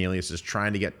 Dr. Cornelius is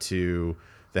trying to get to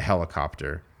the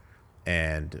helicopter,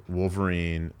 and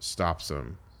Wolverine stops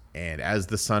him. And as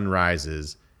the sun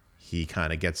rises, he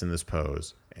kind of gets in this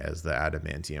pose as the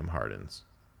adamantium hardens.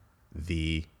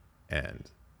 The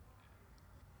end.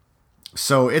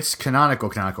 So it's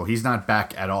canonical. He's not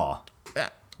back at all.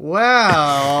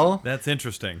 Well, That's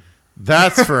interesting.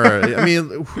 That's for, I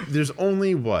mean, there's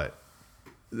only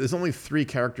 3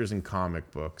 characters in comic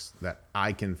books that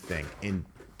I can think in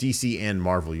DC and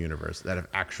Marvel universe that have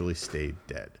actually stayed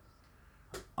dead.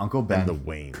 Uncle Ben. And the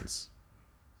Waynes.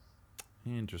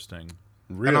 Interesting.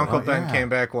 and Uncle Ben came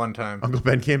back one time. Uncle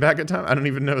Ben came back a time? I don't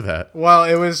even know that. Well,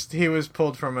 he was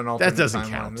pulled from an alternate That doesn't timeline.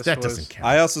 count. This That was- doesn't count.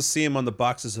 I also see him on the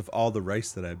boxes of all the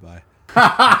rice that I buy.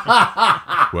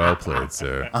 Well played,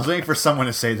 sir. I was waiting for someone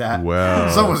to say that. Well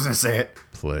Someone's going to say it.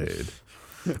 played.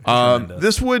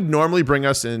 This would normally bring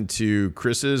us into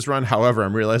Chris's run. However,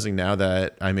 I'm realizing now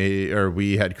that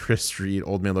we had Chris read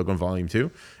Old Man Logan Volume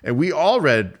 2, and we all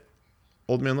read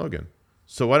Old Man Logan.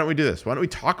 So why don't we do this? Why don't we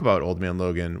talk about Old Man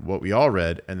Logan, what we all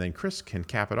read, and then Chris can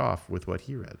cap it off with what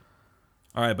he read.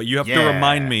 All right, but you have to Yeah.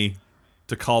 remind me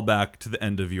to call back to the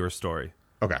end of your story.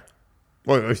 Okay.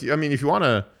 Well, if you want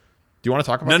to, do you want to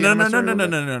talk about No, the no, end no, of no, my no, story a no,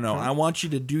 little no, bit? no, no. I want you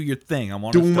to do your thing. I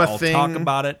want Do us my to all thing. talk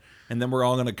about it, and then we're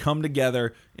all going to come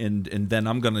together, and then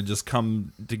I'm going to just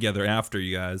come together after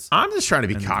you guys. I'm just trying to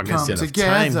be cognizant Come of time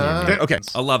here, together. man. Okay.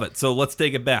 I love it. So let's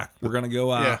take it back. We're gonna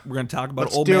go. Yeah. We're gonna talk about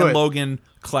Let's Old do Man it. Logan,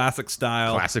 classic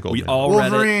style. Classic Old We Man. all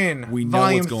read Wolverine, it. We know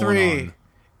Volume what's going 3, on.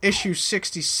 Issue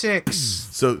 66.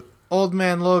 So Old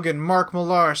Man Logan, Mark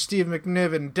Millar, Steve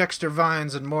McNiven, Dexter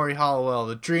Vines, and Maury Hollowell,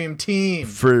 the Dream Team.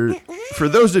 for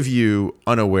those of you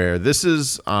unaware, this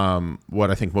is what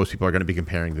I think most people are going to be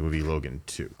comparing the movie Logan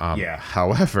to. Yeah.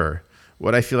 However,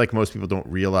 what I feel like most people don't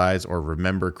realize or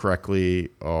remember correctly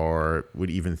or would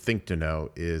even think to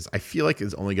know is I feel like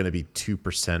it's only going to be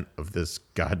 2% of this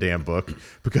goddamn book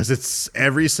because it's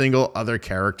every single other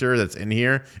character that's in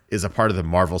here is a part of the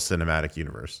Marvel Cinematic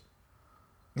Universe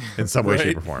in some way,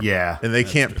 shape, or form. Yeah. And they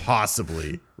can't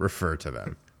possibly refer to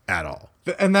them at all.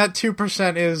 And that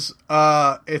 2% is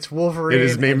it's Wolverine. And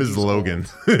his name and is he's Logan.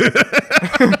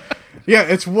 Yeah,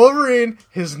 it's Wolverine.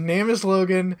 His name is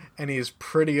Logan, and he's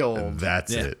pretty old.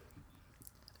 That's Yeah. it.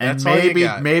 And That's all you maybe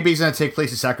got. maybe it's gonna take place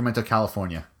in Sacramento,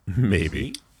 California.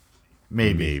 Maybe.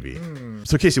 Maybe.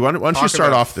 So Casey, why don't you Talk start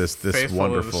about off this faithful to the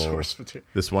wonderful source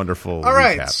material. All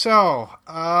right, recap. so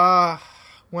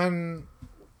when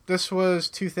this was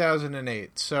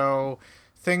 2008, so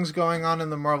things going on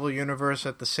in the Marvel Universe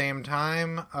at the same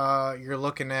time. You're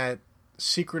looking at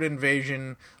Secret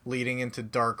Invasion leading into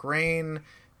Dark Reign,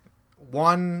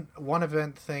 one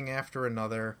event thing after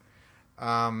another.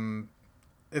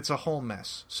 It's a whole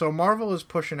mess. So Marvel is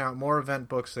pushing out more event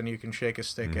books than you can shake a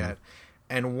stick at.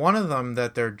 And one of them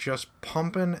that they're just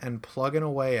pumping and plugging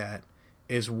away at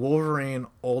is Wolverine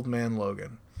Old Man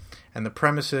Logan. And the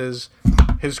premise is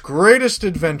his greatest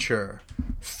adventure.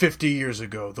 50 years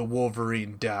ago, the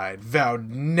Wolverine died, vowed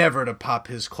never to pop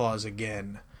his claws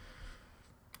again.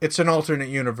 It's an alternate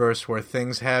universe where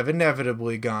things have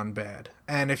inevitably gone bad.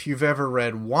 And if you've ever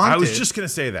read Wanted... I was just going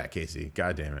to say that, Casey.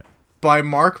 God damn it. by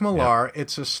Mark Millar.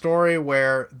 It's a story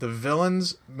where the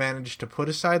villains manage to put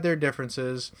aside their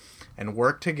differences and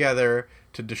work together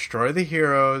to destroy the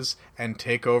heroes and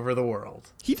take over the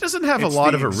world. He doesn't have It's a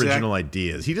lot the of original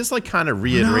ideas. He just like kind of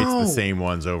reiterates the same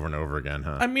ones over and over again,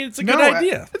 huh? I mean, it's a No, good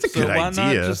idea. it's a good why idea.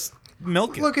 Not just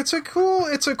milk it. Look, it's a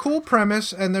cool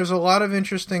premise, and there's a lot of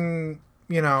interesting,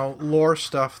 lore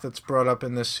stuff that's brought up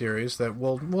in this series that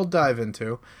we'll dive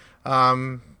into.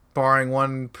 Barring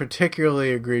one particularly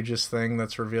egregious thing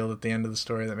that's revealed at the end of the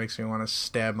story that makes me want to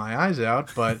stab my eyes out.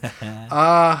 But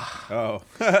Oh,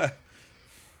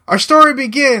 our story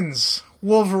begins.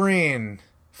 Wolverine,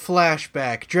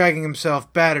 flashback, dragging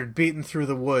himself battered, beaten through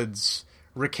the woods,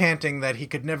 recanting that he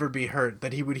could never be hurt,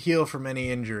 that he would heal from any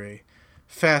injury.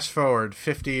 Fast forward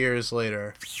 50 years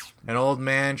later, an old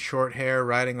man, short hair,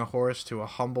 riding a horse to a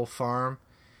humble farm.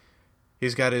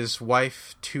 He's got his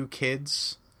wife, 2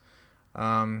 kids.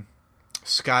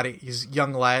 Scotty, his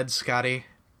young lad, Scotty,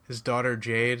 his daughter,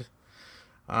 Jade.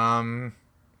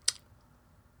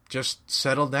 Just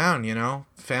settled down,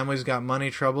 Family's got money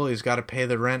trouble. He's got to pay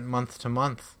the rent month to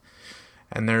month.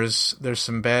 And there's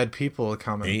some bad people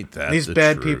coming. Ain't that These the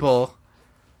bad truth.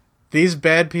 These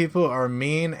bad people are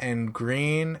mean and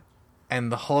green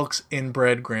and the Hulk's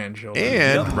inbred grandchildren.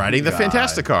 And riding the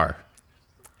Fantastic Car.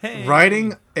 Hey.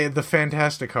 Riding the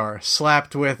Fantastic Car,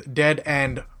 slapped with dead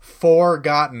and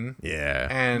forgotten Yeah.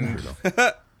 and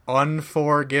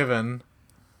unforgiven.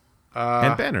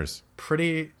 And banners.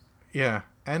 Pretty, yeah.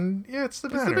 And yeah, it's the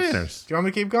the banners. banners. Do you want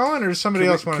me to keep going, or does somebody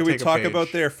else want to can we take talk a page?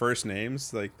 about their first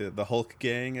names, like the Hulk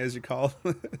gang, as you call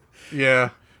them?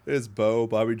 Yeah. It's Bo,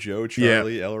 Bobby Joe,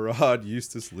 Charlie, Elrod,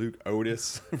 Eustace, Luke,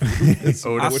 Otis. Otis.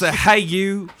 I said, hey,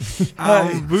 you.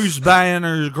 I'm Bruce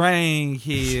Banner's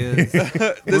grandkids.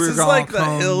 This is like the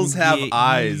Hills Have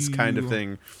Eyes kind of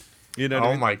thing. You know what I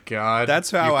Oh mean? my god.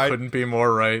 That's how you I- couldn't be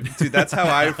more right. Dude, that's how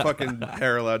I fucking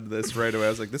paralleled this right away. I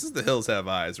was like, this is the Hills Have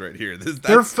Eyes right here.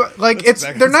 They're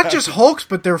they're not just Hulks,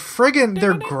 but they're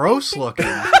they're gross looking.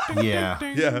 Yeah.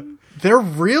 Yeah. They're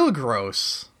real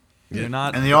gross. You're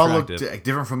not And they all looked attractive.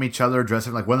 different from each other,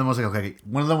 dressing like one of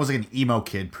them was like an emo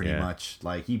kid, pretty Yeah. much.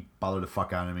 Like he bothered the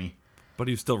fuck out of me. But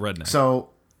he's still redneck. So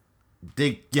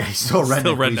he's still redneck.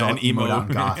 Still but he's redneck all and emo. emoed out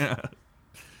and goth.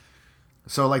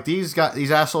 So like these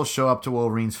assholes show up to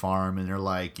Wolverine's farm and they're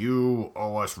like, "You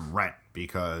owe us rent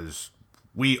because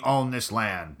we own this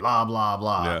land." Blah blah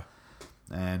blah. Yeah.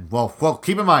 And well,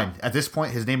 keep in mind at this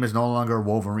point his name is no longer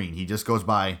Wolverine. He just goes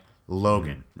by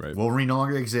Logan. Right. Wolverine no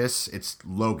longer exists. It's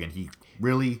Logan. He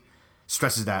really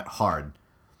stresses that hard.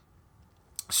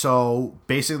 So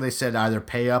basically, they said either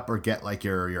pay up or get like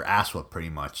your ass whooped, pretty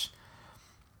much.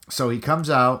 So he comes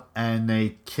out and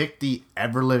they kick the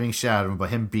ever living shit out of him, but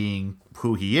him being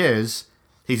who he is,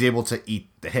 he's able to eat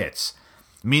the hits.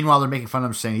 Meanwhile, they're making fun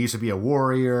of him, saying he used to be a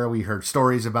warrior. We heard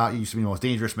stories about you used to be the most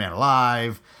dangerous man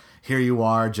alive. Here you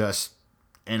are, just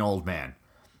an old man.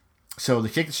 So they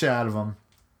kick the shit out of him.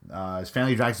 His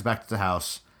family drags him back to the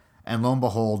house, and lo and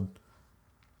behold,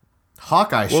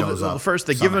 Hawkeye shows up. First,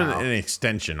 they give him somehow. an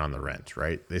extension on the rent,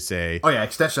 right? They say, Oh yeah,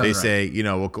 extension. they on the say,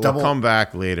 rent. we'll Double- come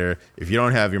back later. If you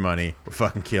don't have your money, we're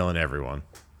fucking killing everyone.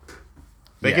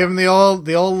 They Yeah. give him the old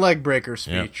leg breaker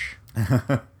speech.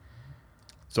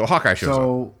 So Hawkeye shows up.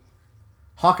 So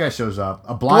Hawkeye shows up,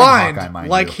 a blind Hawkeye, mind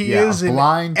like you. he Yeah, is a in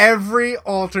blind. every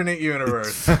alternate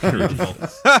universe.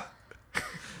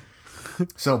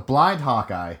 So blind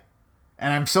Hawkeye,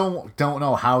 and I'm so don't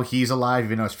know how he's alive,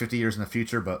 even though it's 50 years in the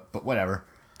future. But whatever.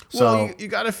 So Well, you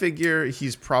got to figure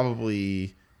he's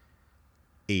probably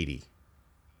 80.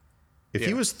 If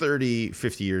he Yeah. was 30,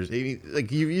 50 years,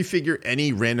 like you figure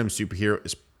any random superhero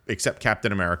except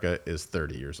Captain America is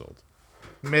 30 years old.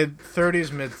 mid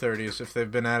 30s if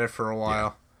they've been at it for a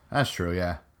while. that's true.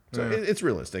 Yeah. So it's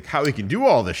realistic. How he can do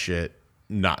all this shit,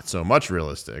 not so much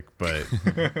realistic, but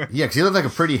Yeah, because he looked like a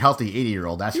pretty healthy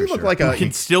 80-year-old. That's he for looked sure. like He a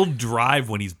can still drive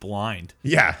when he's blind.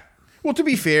 yeah. Well, to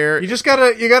be fair, You just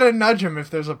gotta nudge him if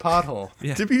there's a pothole.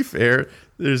 Yeah. to be fair,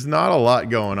 there's not a lot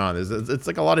going on. It's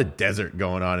like a lot of desert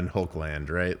going on in Hulkland,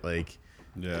 right? Like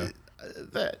Yeah.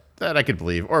 that I could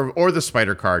believe, or the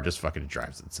spider car just fucking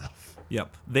drives itself.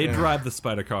 Yep. They drive the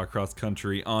spider car across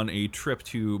country on a trip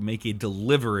to make a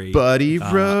delivery. Buddy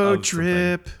of road something.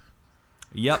 trip,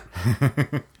 Yep.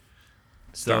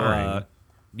 So, starring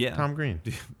yeah. Tom Green.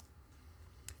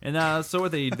 And so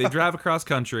they drive across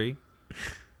country,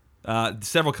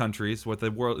 several countries. What the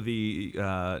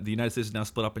United States is now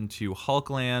split up into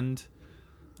Hulkland.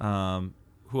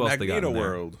 Who else they got Magneto in there?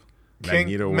 World.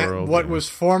 Magneto World. What yeah. was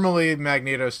formerly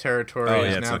Magneto's territory Oh,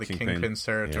 is yeah, it's now like the Kingpin. Kingpin's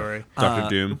territory. Doctor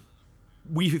Doom.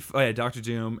 Doctor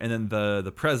Doom, and then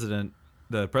the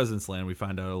president's land. We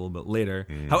find out a little bit later.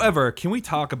 However, can we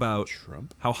talk about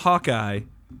how Hawkeye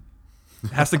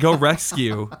has to go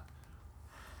rescue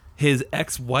his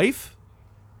ex-wife?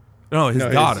 No, his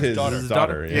daughter. His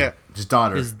daughter. Yeah. His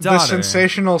daughter. His The daughter.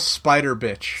 sensational spider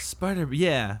bitch. Spider.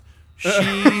 Yeah. She.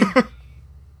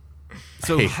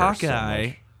 So hate her so Hawkeye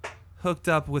much. hooked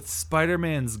up with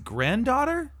Spider-Man's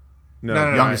granddaughter.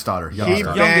 No, Youngest daughter. He Youngest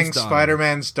daughter. banged Youngest daughter.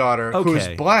 Spider-Man's daughter, who's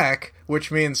Okay. black,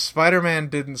 which means Spider-Man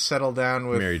didn't settle down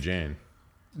with Mary Jane.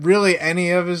 really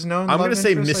any of his known I'm love going to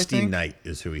say interests, I Misty think. Knight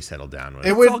is who he settled down with.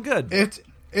 It would, all good.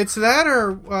 It's that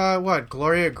or what?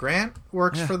 Gloria Grant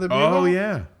works for the Bugle. Oh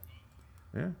yeah.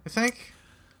 I think.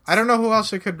 I don't know who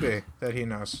else it could be that he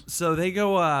knows. So they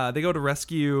go to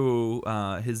rescue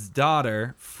his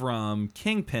daughter from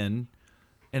Kingpin,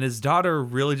 and his daughter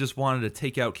really just wanted to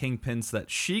take out Kingpin so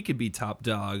that she could be top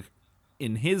dog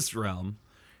in his realm.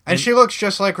 And she looks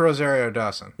just like Rosario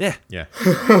Dawson. Yeah. Yeah.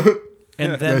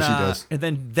 And then she does. and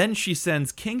then she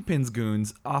sends Kingpin's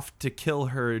goons off to kill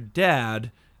her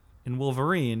dad and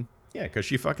Wolverine. Yeah, because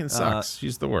she fucking sucks.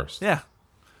 She's the worst. Yeah.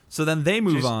 So then they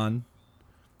move She's- on,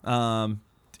 and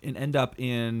end up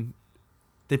in.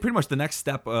 They pretty much the next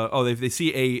step. They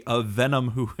see a Venom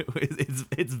who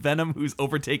it's Venom who's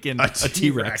overtaken a T-Rex.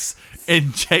 T-Rex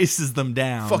and chases them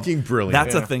down. Fucking brilliant.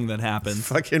 That's Yeah. a thing that happens.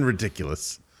 Fucking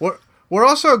ridiculous. We're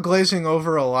also glazing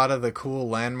over a lot of the cool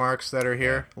landmarks that are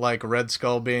here, like Red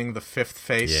Skull being the fifth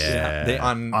face Yeah. They-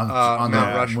 on, On Mount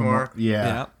the- Rushmore. Yeah.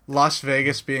 Yeah. Las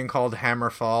Vegas being called Hammer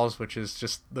Falls, which is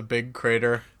just the big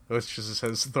crater, which just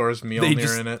has Thor's They Mjolnir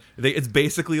just, in it. it's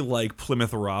basically like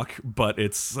Plymouth Rock, but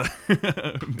it's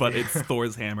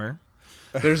Thor's hammer.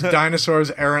 There's dinosaurs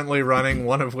errantly running,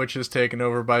 one of which is taken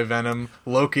over by Venom.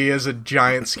 Loki is a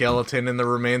giant skeleton in the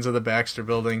remains of the Baxter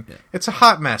Building. It's a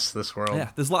hot mess, this world.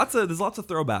 Yeah, there's lots of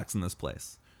throwbacks in this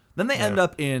place. Then they end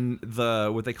up in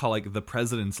what they call like the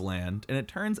President's Land, and it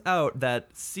turns out that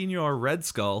Senor Red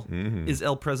Skull is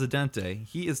El Presidente.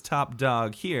 He is top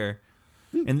dog here,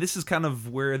 and this is kind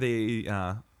of where they,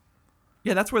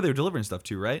 that's where they're delivering stuff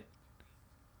to, right?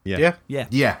 Yeah. Yeah.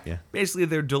 Yeah, Yeah. Basically,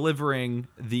 they're delivering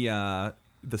the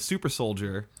super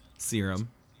soldier serum,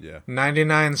 Yeah.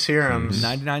 99 serums.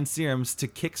 99 serums to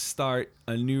kickstart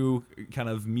a new kind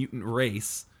of mutant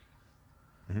race.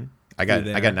 I got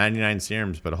there. 99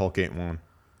 serums, but a Hulk ain't one.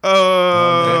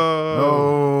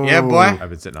 Oh. Yeah, boy. I've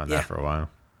been sitting on Yeah. that for a while.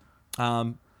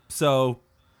 So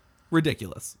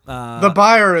ridiculous. The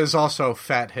buyer is also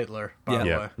Fat Hitler, by the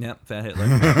yeah, way. yeah, Fat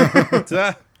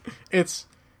Hitler.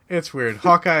 It's weird.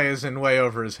 Hawkeye is in way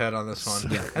over his head on this one.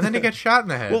 And then he gets shot in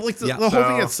the head. Well, like the Yeah. whole thing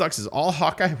So- that sucks is all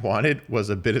Hawkeye wanted was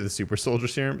a bit of the super soldier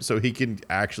serum so he can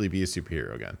actually be a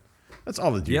superhero again. That's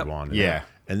all the dude Yep. wanted. Yeah.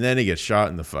 And then he gets shot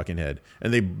in the fucking head.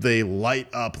 And they light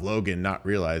up Logan not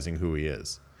realizing who he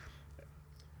is.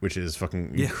 Which is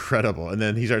fucking incredible. And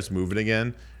then he starts moving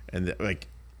again. And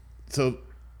so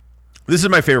this is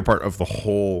my favorite part of the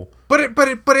whole. But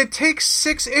it takes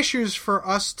 6 issues for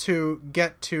us to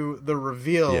get to the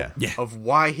reveal Yeah. of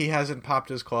why he hasn't popped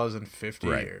his claws in 50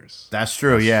 Right. years. That's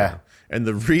true. Yeah. And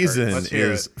the reason Let's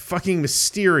hear is fucking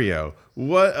Mysterio.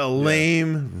 What a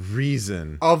lame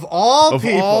reason. Of all Of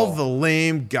people, all the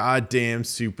lame goddamn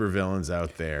supervillains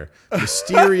out there,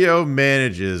 Mysterio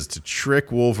manages to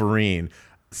trick Wolverine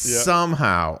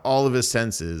somehow all of his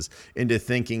senses into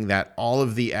thinking that all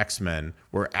of the X-Men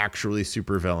were actually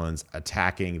supervillains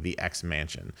attacking the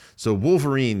X-Mansion. So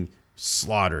Wolverine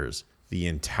slaughters the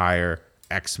entire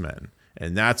X-Men,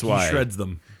 and that's why He shreds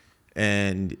them.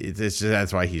 And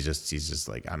that's why he's just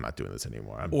like, I'm not doing this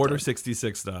anymore. Order done.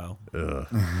 66 style.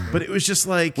 But it was just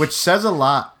like, Which says a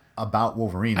lot about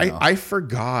Wolverine. Though. I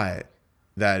forgot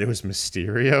that it was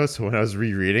Mysterio. So when I was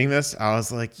rereading this, I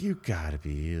was like, you gotta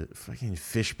be a fucking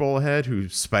fishbowl head who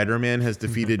Spider-Man has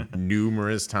defeated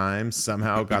numerous times,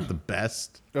 somehow got the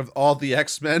best. Of all the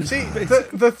X-Men. See,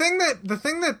 the thing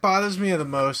that bothers me the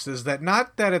most is that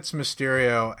not that it's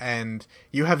Mysterio and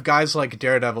you have guys like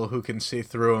Daredevil who can see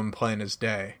through him plain as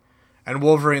day, and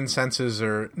Wolverine's senses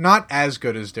are not as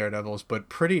good as Daredevil's, but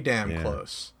pretty damn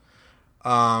close.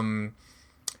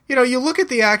 You know, you look at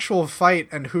the actual fight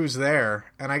and who's there,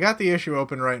 and I got the issue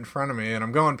open right in front of me, and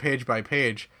I'm going page by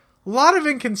page. A lot of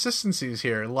inconsistencies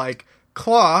here, like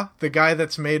Claw, the guy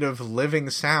that's made of living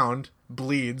sound,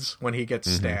 bleeds when he gets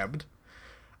stabbed.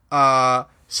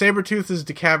 Sabretooth is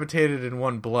decapitated in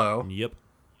one blow. Yep.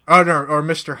 Oh, no, or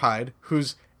Mr. Hyde,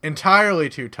 who's entirely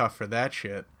too tough for that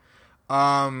shit.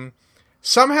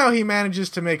 Somehow he manages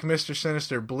to make Mr.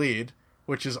 Sinister bleed,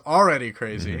 which is already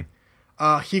crazy.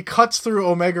 He cuts through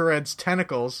Omega Red's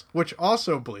tentacles, which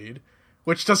also bleed,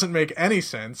 which doesn't make any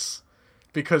sense,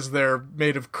 because they're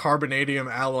made of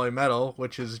carbonadium alloy metal,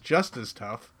 which is just as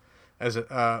tough as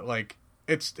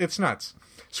it's nuts.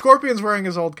 Scorpion's wearing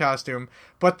his old costume,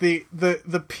 but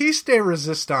the piece de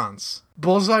resistance,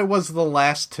 Bullseye was the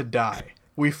last to die.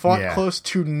 We fought close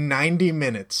to 90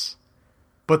 minutes,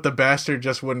 but the bastard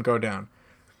just wouldn't go down.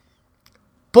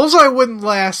 Bullseye wouldn't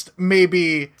last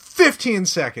maybe 15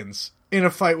 seconds in a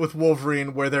fight with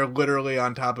Wolverine where they're literally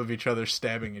on top of each other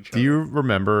stabbing each other. Do you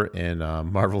remember in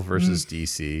Marvel versus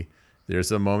DC,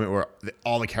 there's a moment where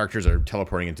all the characters are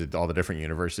teleporting into all the different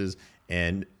universes,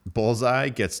 and Bullseye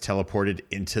gets teleported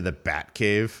into the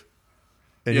Batcave,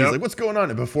 and he's like, "What's going on?"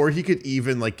 And before he could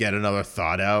even like get another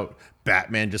thought out,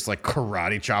 Batman just like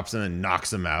karate chops him and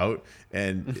knocks him out.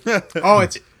 And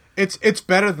It's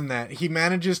better than that. He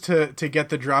manages to get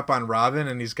the drop on Robin,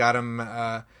 and he's got him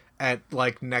at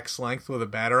like neck's length with a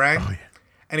Batarang.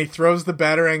 And he throws the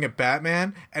Batarang at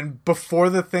Batman, and before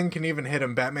the thing can even hit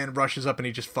him, Batman rushes up and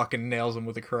he just fucking nails him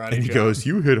with a karate he chop. goes,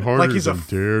 "You hit harder Like he's than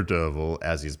Daredevil,"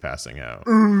 as he's passing out.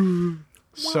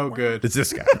 So good. It's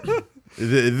this guy.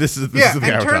 This is the guy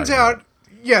and we're turns talking out,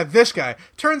 about. this guy.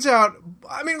 Turns out,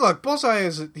 I mean, look, Bullseye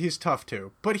he's tough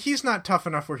too, but he's not tough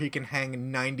enough where he can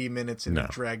hang 90 minutes in a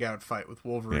drag-out fight with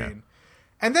Wolverine.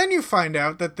 And then you find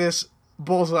out that this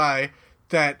Bullseye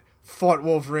that fought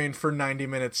Wolverine for 90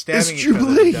 minutes stabbing each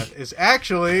other to death is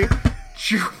actually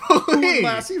Jubilee.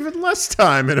 Lasts even less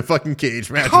time in a fucking cage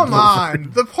match. Come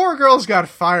on, the poor girl's got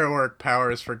firework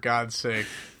powers, for God's sake.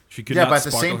 She could Yeah, not but at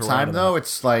the sparkle same her time, way though,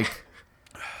 it's like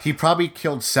he probably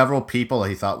killed several people that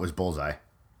he thought was Bullseye.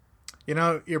 You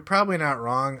know, you're probably not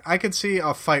wrong. I could see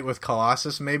a fight with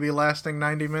Colossus maybe lasting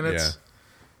 90 minutes. Yeah.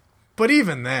 But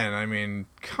even then, I mean,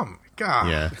 come God.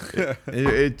 Yeah.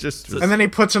 It just was, And then he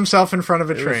puts himself in front of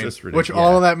a was train, just which ridiculous.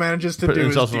 all of that manages to put do is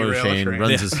himself on a derail chain, a train.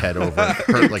 runs his head over,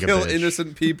 hurt like a Kill bitch.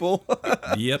 innocent people.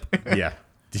 Yep. Yeah.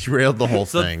 Derailed the whole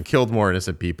thing, killed more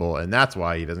innocent people, and that's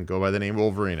why he doesn't go by the name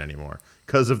Wolverine anymore.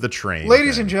 Because of the train.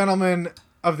 Ladies thing. and gentlemen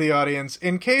of the audience,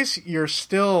 in case you're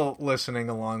still listening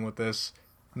along with this,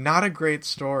 not a great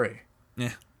story.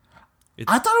 Yeah.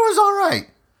 I thought it was all right.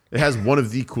 It has one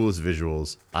of the coolest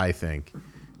visuals, I think.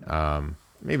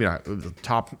 Maybe not the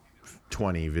top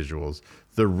 20 visuals.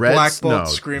 The red Black Bolt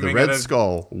screaming the Red at a-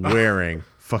 Skull wearing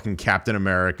fucking Captain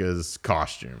America's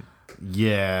costume.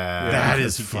 Yeah. That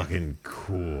is fucking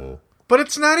cool. But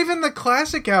it's not even the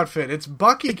classic outfit. It's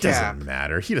Bucky It Cap. doesn't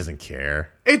matter. He doesn't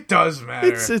care. It does matter.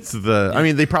 It's the. I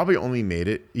mean, they probably only made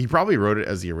it. He probably wrote it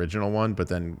as the original one, but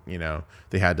then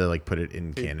they had to like put it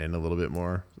in canon a little bit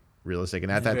more realistic.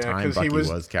 And at that time, Bucky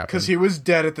was Captain. Because he was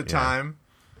dead at the time.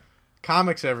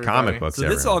 Comics, everybody. Comic books. So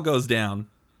this everyone. all goes down.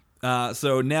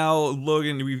 So now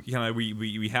Logan,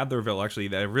 we had the reveal. Actually,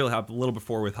 that really happened a little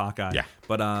before with Hawkeye. Yeah.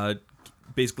 But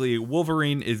basically,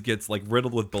 Wolverine gets like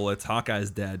riddled with bullets.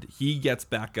 Hawkeye's dead. He gets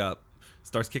back up,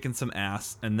 starts kicking some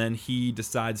ass, and then he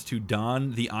decides to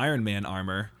don the Iron Man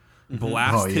armor,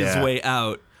 blast his way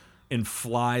out, and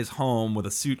flies home with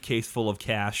a suitcase full of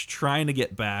cash, trying to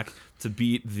get back to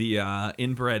beat the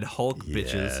inbred Hulk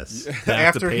bitches. that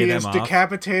have to After pay he them has off.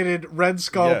 decapitated Red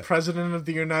Skull, Yeah. President of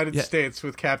the United States,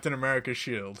 with Captain America's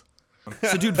shield.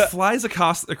 So dude flies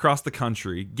across the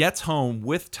country, gets home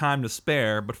with time to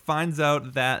spare, but finds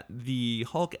out that the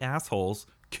Hulk assholes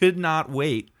could not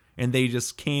wait and they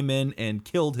just came in and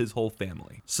killed his whole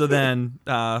family. So then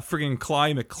friggin'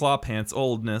 Clay McClawpants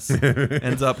oldness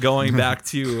ends up going back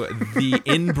to the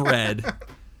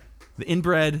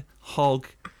inbred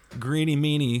Hulk Greeny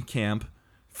Meanie camp,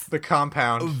 The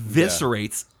compound.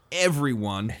 eviscerates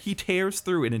everyone. He tears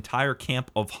through an entire camp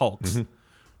of Hulks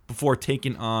before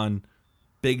taking on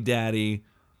Big Daddy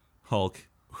Hulk,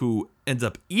 who ends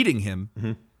up eating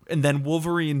him. And then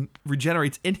Wolverine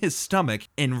regenerates in his stomach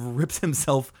and rips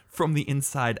himself from the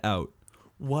inside out.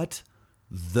 What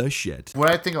the shit? What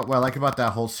I like about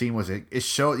that whole scene was it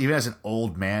showed, even as an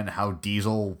old man, how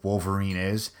Diesel Wolverine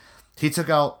is. He took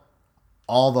out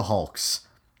all the Hulks,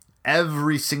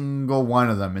 every single one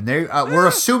of them, and they we're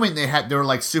assuming they were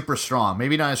like super strong.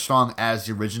 Maybe not as strong as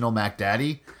the original Mac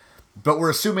Daddy, but we're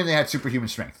assuming they had superhuman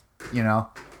strength. You know.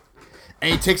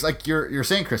 And he takes, like you're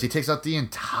saying, Chris, he takes out the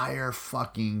entire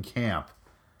fucking camp.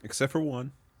 Except for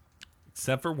one.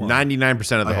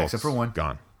 99% of the Hulk. Except for one.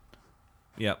 Gone.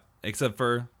 Yep. Except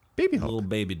for Baby Hulk. little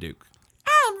baby Duke.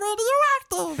 I'm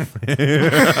radioactive.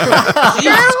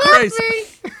 Jesus Christ.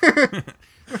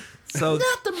 So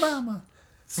Not the mama.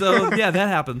 So yeah, that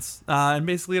happens, and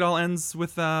basically it all ends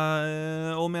with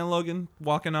Old Man Logan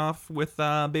walking off with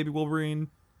baby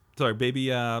baby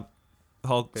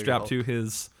Hulk strapped Hulk. to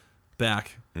his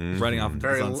back, riding off into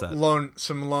the Very sunset.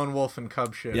 some lone wolf and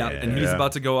cub shit. Yeah, and he's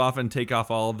about to go off and take off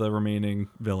all the remaining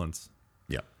villains.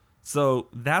 Yeah. So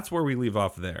that's where we leave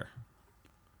off there.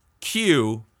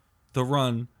 Cue the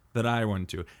run that I went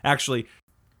to. Actually,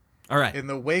 all right. In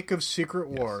the wake of Secret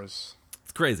Wars.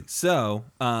 It's crazy. So,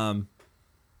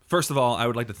 first of all, I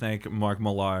would like to thank Mark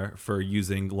Millar for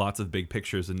using lots of big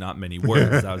pictures and not many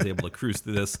words. I was able to cruise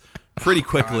through this pretty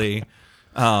quickly.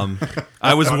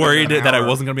 I was worried that I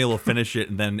wasn't going to be able to finish it,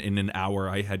 and then in an hour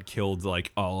I had killed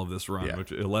like all of this run,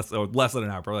 which less than an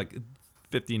hour, probably like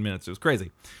 15 minutes. It was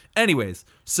crazy. Anyways,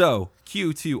 so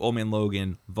Q2 Old Man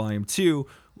Logan Volume 2.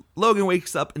 Logan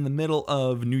wakes up in the middle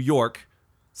of New York,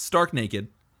 stark naked.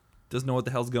 Doesn't know what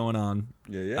the hell's going on.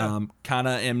 Yeah. Kind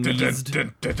of amnesed.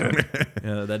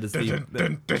 That is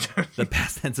the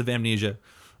past tense of amnesia.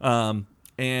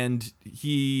 And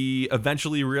he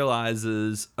eventually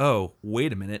realizes, oh,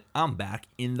 wait a minute, I'm back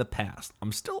in the past.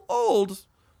 I'm still old,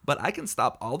 but I can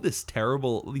stop all these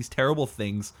terrible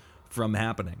things from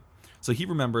happening. So he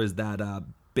remembers that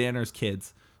Banner's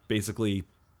kids basically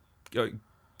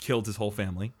killed his whole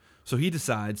family. So he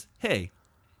decides, hey,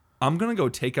 I'm going to go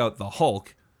take out the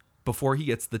Hulk before he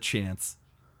gets the chance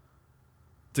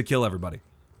to kill everybody.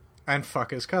 And fuck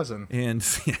his cousin. And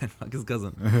fuck his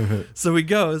cousin. So he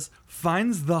goes,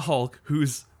 finds the Hulk,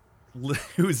 who's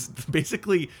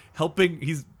basically helping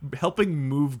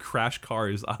move crash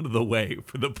cars out of the way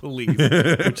for the police,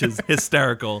 which is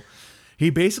hysterical. He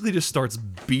basically just starts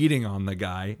beating on the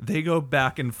guy. They go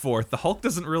back and forth. The Hulk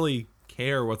doesn't really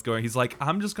care what's going on. He's like,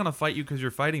 I'm just gonna fight you because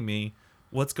you're fighting me.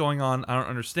 What's going on? I don't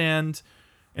understand.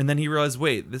 And then he realized,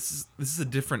 wait, this is a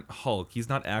different Hulk. He's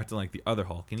not acting like the other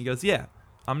Hulk. And he goes, yeah,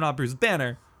 I'm not Bruce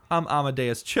Banner. I'm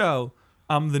Amadeus Cho.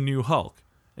 I'm the new Hulk.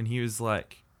 And he was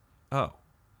like, oh.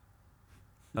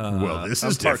 Well, this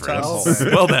is part-time different.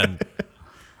 Hulk. Well then,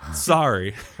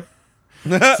 sorry.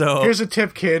 So Here's a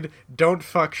tip, kid. Don't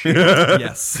fuck shit.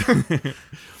 yes.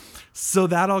 So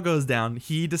that all goes down.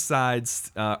 He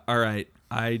decides, all right,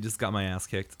 I just got my ass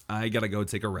kicked. I got to go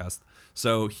take a rest.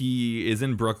 So he is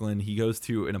in Brooklyn. He goes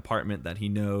to an apartment that he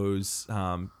knows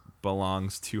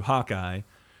belongs to Hawkeye.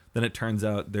 Then it turns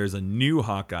out there's a new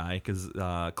Hawkeye because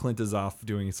Clint is off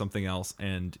doing something else,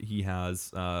 and he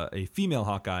has a female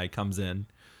Hawkeye comes in,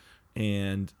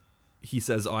 and he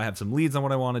says, oh, I have some leads on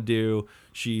what I want to do.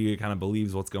 She kind of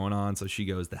believes what's going on, so she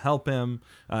goes to help him.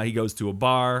 He goes to a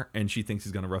bar, and she thinks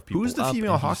he's going to rough people up. Who's the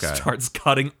female and he Hawkeye? starts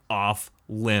cutting off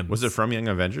limbs. Was it from Young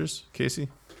Avengers, Casey?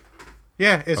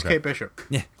 Yeah, it's Okay. Kate Bishop.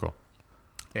 Yeah. Cool.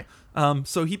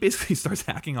 So he basically starts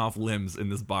hacking off limbs in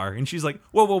this bar, and she's like,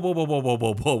 whoa, whoa, whoa, whoa, whoa, whoa,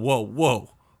 whoa, whoa, whoa, whoa.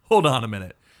 Hold on a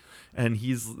minute. And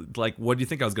he's like, what do you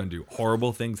think I was going to do?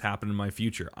 Horrible things happen in my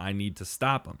future. I need to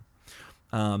stop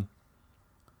them.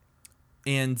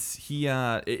 And he,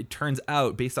 it turns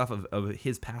out, based off of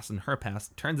his past and her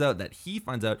past, turns out that he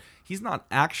finds out he's not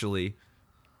actually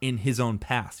in his own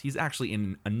past. He's actually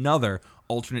in another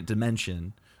alternate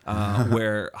dimension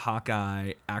where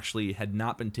Hawkeye actually had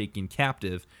not been taken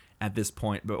captive at this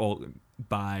point, but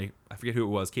by, I forget who it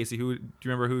was. Casey, do you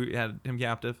remember who had him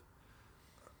captive?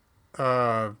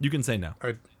 You can say no.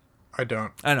 I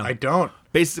don't. I know. I don't.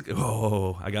 Basically,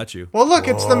 I got you. Well, look,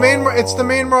 it's the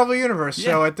main Marvel universe.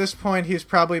 So Yeah. at this point, he's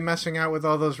probably messing out with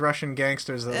all those Russian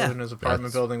gangsters that live in his apartment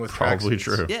That's building with probably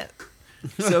tracksuits. true. Yeah.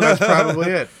 So That's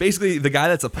probably it. basically, the guy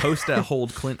that's supposed to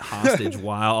hold Clint hostage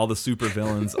while all the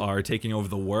supervillains are taking over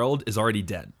the world is already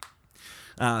dead.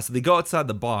 So they go outside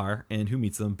the bar, and who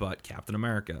meets them but Captain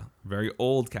America, very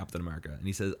old Captain America. And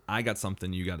he says, I got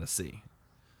something you got to see.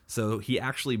 So he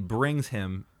actually brings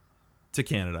him to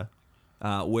Canada,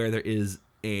 where there is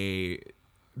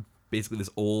basically this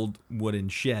old wooden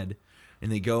shed.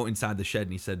 And they go inside the shed,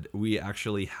 and he said, we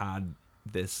actually had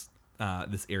this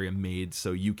area made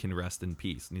so you can rest in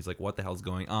peace. And he's like, what the hell's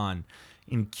going on?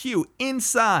 And cue,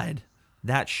 inside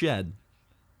that shed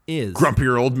is...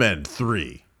 Grumpier Old Men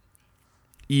 3.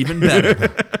 Even better.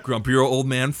 Grumpier Old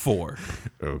Man 4.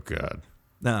 Oh, God.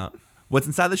 Now, what's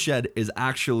inside the shed is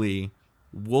actually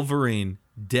Wolverine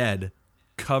dead,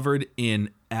 covered in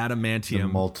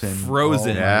adamantium, molten-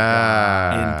 frozen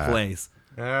Yeah. in place.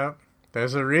 Yeah.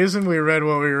 There's a reason we read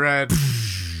what we read.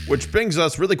 Which brings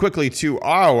us really quickly to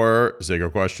our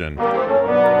Ziggler question.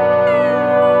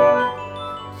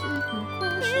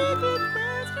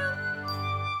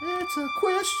 It's a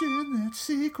question that's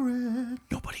secret.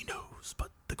 Nobody knows but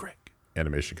the Greg.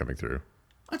 Animation coming through.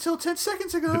 Until 10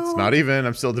 seconds ago. It's not even.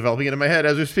 I'm still developing it in my head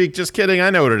as we speak. Just kidding. I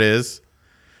know what it is.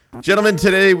 Gentlemen,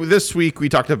 this week, we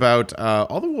talked about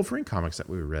all the Wolverine comics that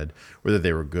we read, whether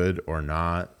they were good or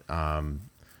not.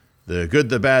 The good,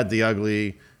 the bad, the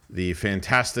ugly, the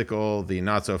fantastical, the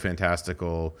not so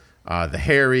fantastical, the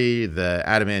hairy, the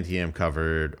adamantium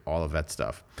covered, all of that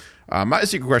stuff. My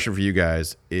secret question for you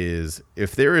guys is,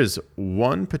 if there is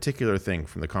one particular thing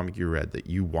from the comic you read that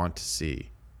you want to see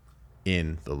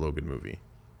in the Logan movie,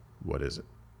 what is it?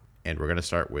 And we're going to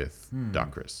start with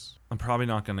Doc Chris. I'm probably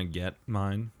not going to get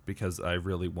mine because I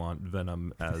really want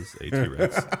Venom as a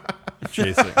T-Rex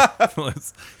chasing.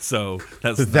 So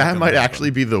That might actually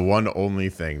be the one only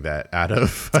thing that out of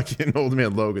fucking Old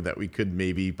Man Logan that we could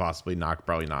maybe possibly knock,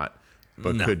 probably not,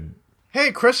 but No. could.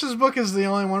 Hey, Chris's book is the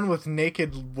only one with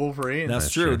naked Wolverine.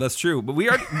 That's true. That's true. But we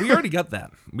already got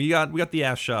that. We got the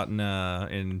ass shot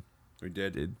in We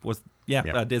did. it was Days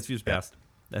of Future Past.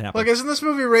 That happened. Look, isn't this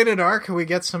movie rated R? Can we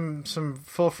get some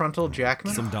full frontal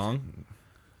Jackman? Some dong.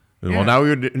 Well,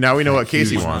 now we know what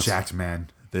Casey Huge wants. jacked man.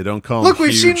 They don't call Look, him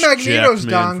we've seen Huge Magneto's Jackman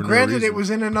dong. for no Granted, reason. it was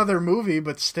in another movie,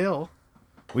 but still.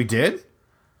 We did?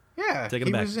 Yeah, Take it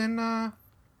he back. was in.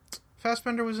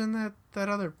 Fassbender was in that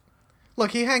other.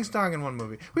 Look, he hangs dong in one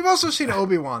movie. We've also seen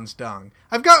Obi-Wan's dong.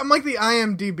 I'm like the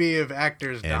IMDb of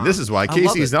actors' dong. And this is why love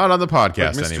Casey's it. not on the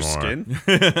podcast Mr.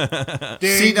 anymore. Skin.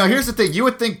 See, now here's the thing. You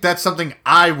would think that's something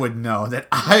I would know, that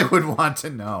I would want to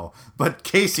know. But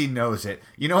Casey knows it.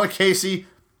 You know what, Casey?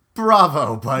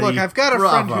 Bravo, buddy. Look, I've got a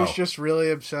Bravo. friend who's just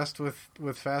really obsessed with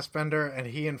Fassbender, and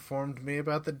he informed me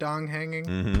about the dong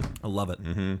hanging. I love it.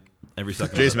 Every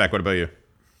second. Jason Mack, what about you?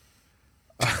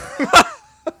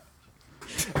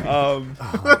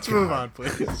 Let's move on,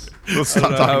 please. Let's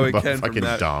stop know how talking we about can from fucking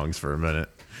that. dongs for a minute.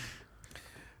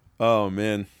 Oh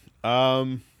man.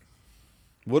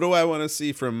 What do I want to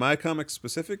see from my comics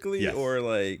specifically, Yes. or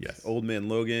like Yes. Old Man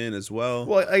Logan as well?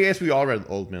 Well, I guess we all read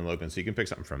Old Man Logan, so you can pick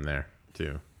something from there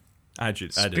too. I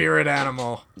did. Spirit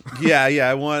animal. yeah.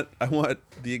 I want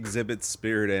the exhibit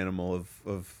spirit animal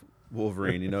of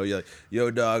Wolverine. You know, you're like, yo,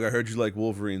 dog, I heard you like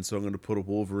Wolverine, so I'm going to put a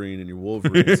Wolverine in your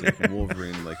Wolverine, so you can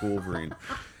Wolverine like Wolverine.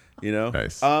 You know?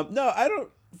 Nice. No, I don't.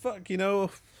 Fuck. You know.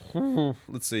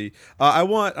 Let's see. I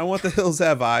want the Hills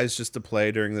Have Eyes just to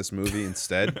play during this movie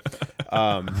instead,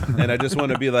 and I just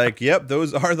want to be like, yep,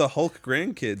 those are the Hulk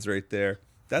grandkids right there.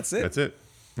 That's it. That's it.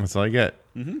 That's all I get.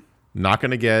 Not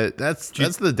gonna get. That's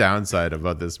the downside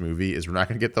about this movie is we're not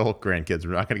gonna get the Hulk grandkids.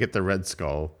 We're not gonna get the Red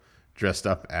Skull dressed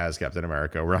up as Captain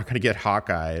America. We're not gonna get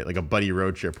Hawkeye, like a buddy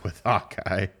road trip with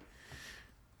Hawkeye.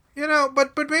 You know,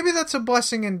 but maybe that's a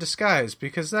blessing in disguise,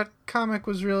 because that comic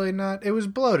was really not. It was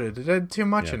bloated. It had too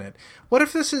much in it. What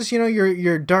if this is,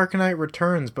 your Dark Knight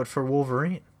Returns, but for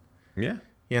Wolverine? Yeah,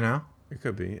 You know, it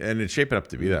could be, and it's shaping up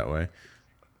to be that way.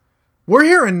 we're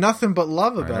hearing nothing but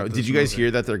love about this Did you guys movie,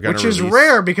 hear that they're gonna which is release-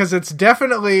 rare because it's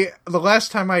definitely, the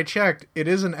last time I checked, it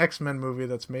is an X-Men movie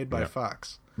that's made by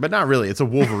Fox. But not really. It's a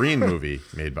Wolverine movie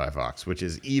made by Fox, which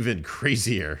is even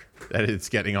crazier that it's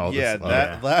getting all Yeah, this love.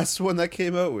 that last one that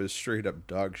came out was straight up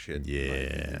dog shit.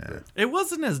 Yeah. It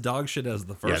wasn't as dog shit as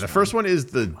the first. Yeah, the first one is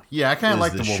the Yeah, I kind of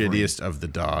like the the Wolverine. shittiest of the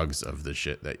dogs of the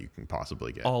shit that you can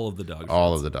possibly get. All of the dog.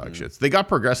 All of the dog shits. They got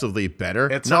progressively better.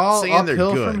 It's Not all saying they're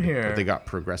uphill good, from here. but they got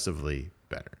progressively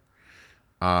better.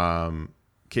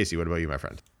 Casey, what about you, my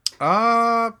friend?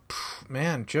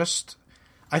 Man,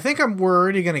 I think we're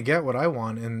already going to get what I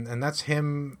want, and that's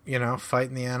him,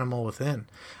 fighting the animal within.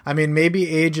 I mean, maybe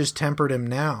age has tempered him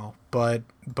now, but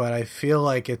I feel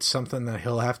like it's something that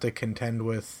he'll have to contend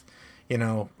with,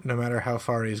 no matter how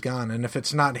far he's gone. And if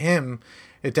it's not him,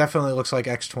 it definitely looks like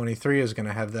X-23 is going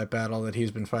to have that battle that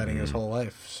he's been fighting his whole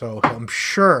life. So I'm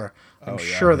sure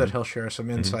that he'll share some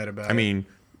insight about it. I mean,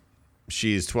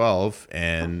 she's 12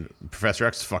 and Professor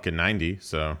X is fucking 90.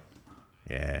 So,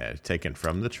 yeah, taken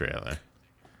from the trailer.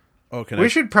 Oh, we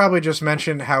should probably just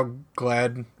mention how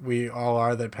glad we all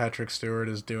are that Patrick Stewart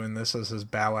is doing this as his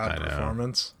bow out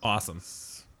performance. Awesome.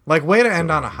 Like, way to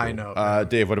end on a high note.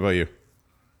 Dave, what about you?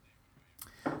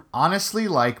 Honestly,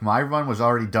 like, my run was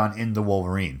already done in the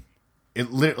Wolverine.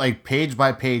 It literally, like, page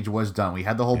by page was done. We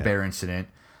had the whole bear incident.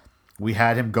 We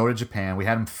had him go to Japan. We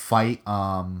had him fight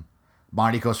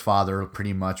Mariko's father,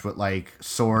 pretty much, with, like,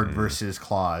 sword versus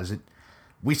claws.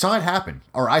 We saw it happen.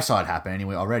 Or I saw it happen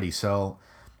anyway already. So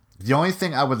the only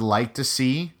thing I would like to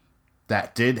see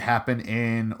that did happen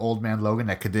in Old Man Logan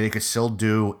that they could still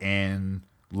do in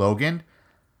Logan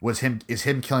is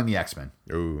him killing the X-Men.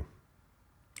 Ooh.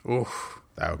 Oof.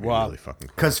 That would be really fucking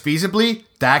cool. Because feasibly,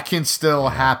 that can still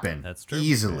happen. That's true.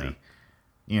 Easily.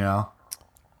 You know?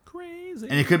 Crazy.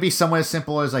 And it could be someone as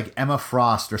simple as like Emma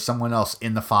Frost or someone else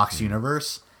in the Fox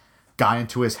universe got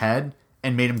into his head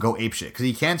and made him go apeshit. Because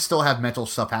he can still have mental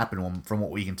stuff happen to him from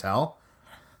what we can tell.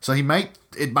 So it might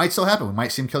still happen. We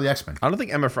might see him kill the X-Men. I don't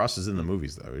think Emma Frost is in the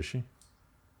movies, though, is she?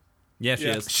 Yeah, she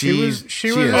is. She was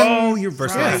is. Oh, you're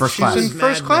First right. class. First she's class. in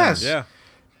First Class. Yeah.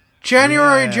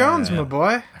 January Jones, my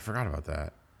boy. I forgot about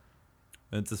that.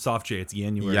 It's a soft J. It's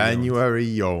January.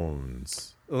 January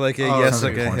Jones. Like a sounds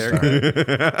like like a a porn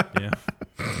haircut. Yeah.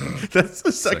 That's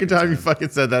the second time you fucking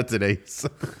said that today. So.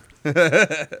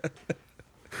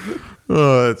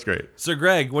 Oh, that's great. So,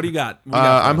 Greg, what do you got? What do you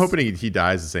got for I'm us? hoping he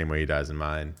dies the same way he dies in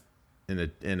mine,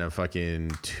 in a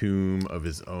fucking tomb of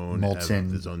his own, Molten.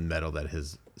 of his own metal that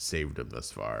has saved him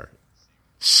thus far.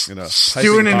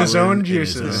 Stewing in his own In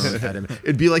his juices. own-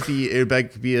 it'd be like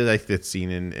that scene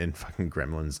in fucking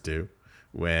Gremlins 2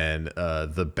 when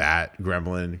the bat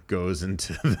gremlin goes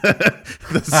into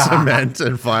the cement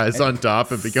and flies on top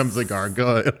and becomes a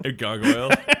gargoyle. A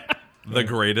gargoyle. The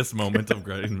greatest moment of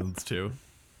Gremlins 2.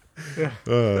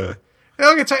 Look,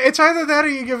 it's either that or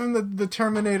you give him the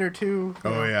Terminator 2.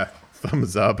 Oh yeah,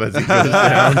 thumbs up as he goes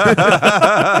down.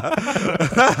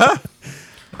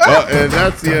 Oh, and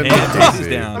that's the end. And of Casey's Casey.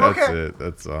 down. That's Okay. it.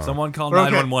 That's all. Someone called We're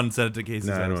okay. 911 and sent it to Casey's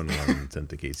house. 911 sent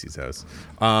to Casey's house.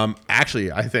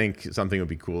 Actually, I think something would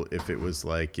be cool if it was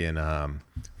like in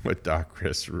what Doc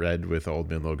Chris read with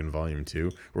Old Man Logan Volume 2,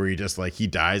 where he just like he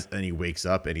dies and he wakes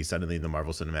up and he's suddenly in the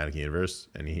Marvel Cinematic Universe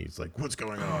and he's like, "What's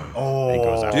going on?" And he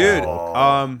goes out.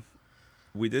 Dude,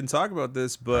 we didn't talk about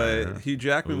this, but Hugh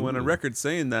Jackman went on record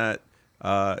saying that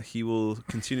he will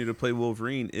continue to play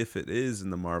Wolverine if it is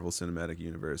in the Marvel Cinematic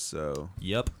Universe. So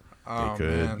Yep. Oh,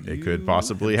 It could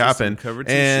possibly have just happen. uncovered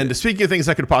some And shit. speaking of things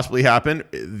that could possibly happen,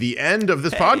 the end of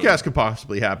this podcast could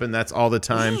possibly happen. That's all the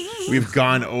time we've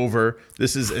gone over.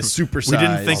 This is a super We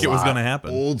didn't think it was going to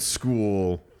happen. old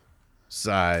school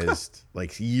sized,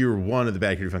 like year one of the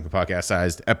Bad Kitty Funky podcast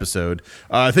sized episode.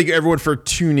 Thank you everyone for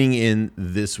tuning in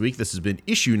this week. This has been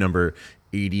issue number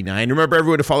 89. Remember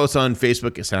everyone to follow us on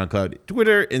Facebook, SoundCloud,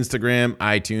 Twitter, Instagram,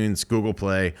 iTunes, Google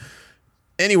Play,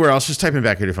 anywhere else. Just type in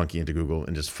Bad Kitty Funky into Google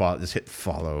and just hit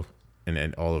follow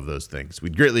and all of those things.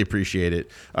 We'd greatly appreciate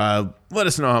it. Let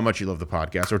us know how much you love the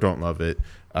podcast or don't love it.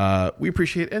 We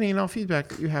appreciate any and all feedback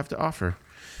that you have to offer.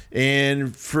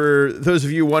 And for those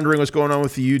of you wondering what's going on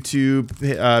with the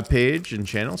YouTube page and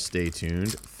channel, stay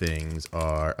tuned. Things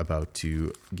are about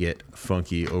to get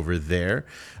funky over there.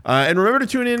 And remember to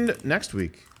tune in next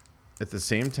week at the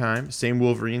same time, same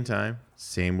Wolverine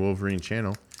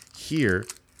channel, here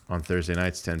on Thursday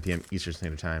nights, 10 p.m. Eastern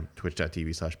Standard Time,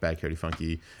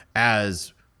 twitch.tv/badcoyotefunky,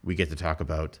 as we get to talk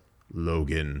about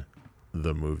Logan,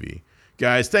 the movie.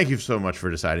 Guys, thank you so much for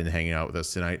deciding to hang out with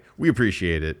us tonight. We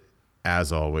appreciate it.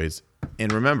 As always.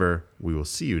 And remember, we will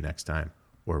see you next time,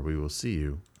 or we will see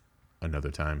you another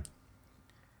time.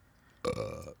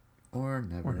 Or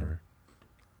never. Or never.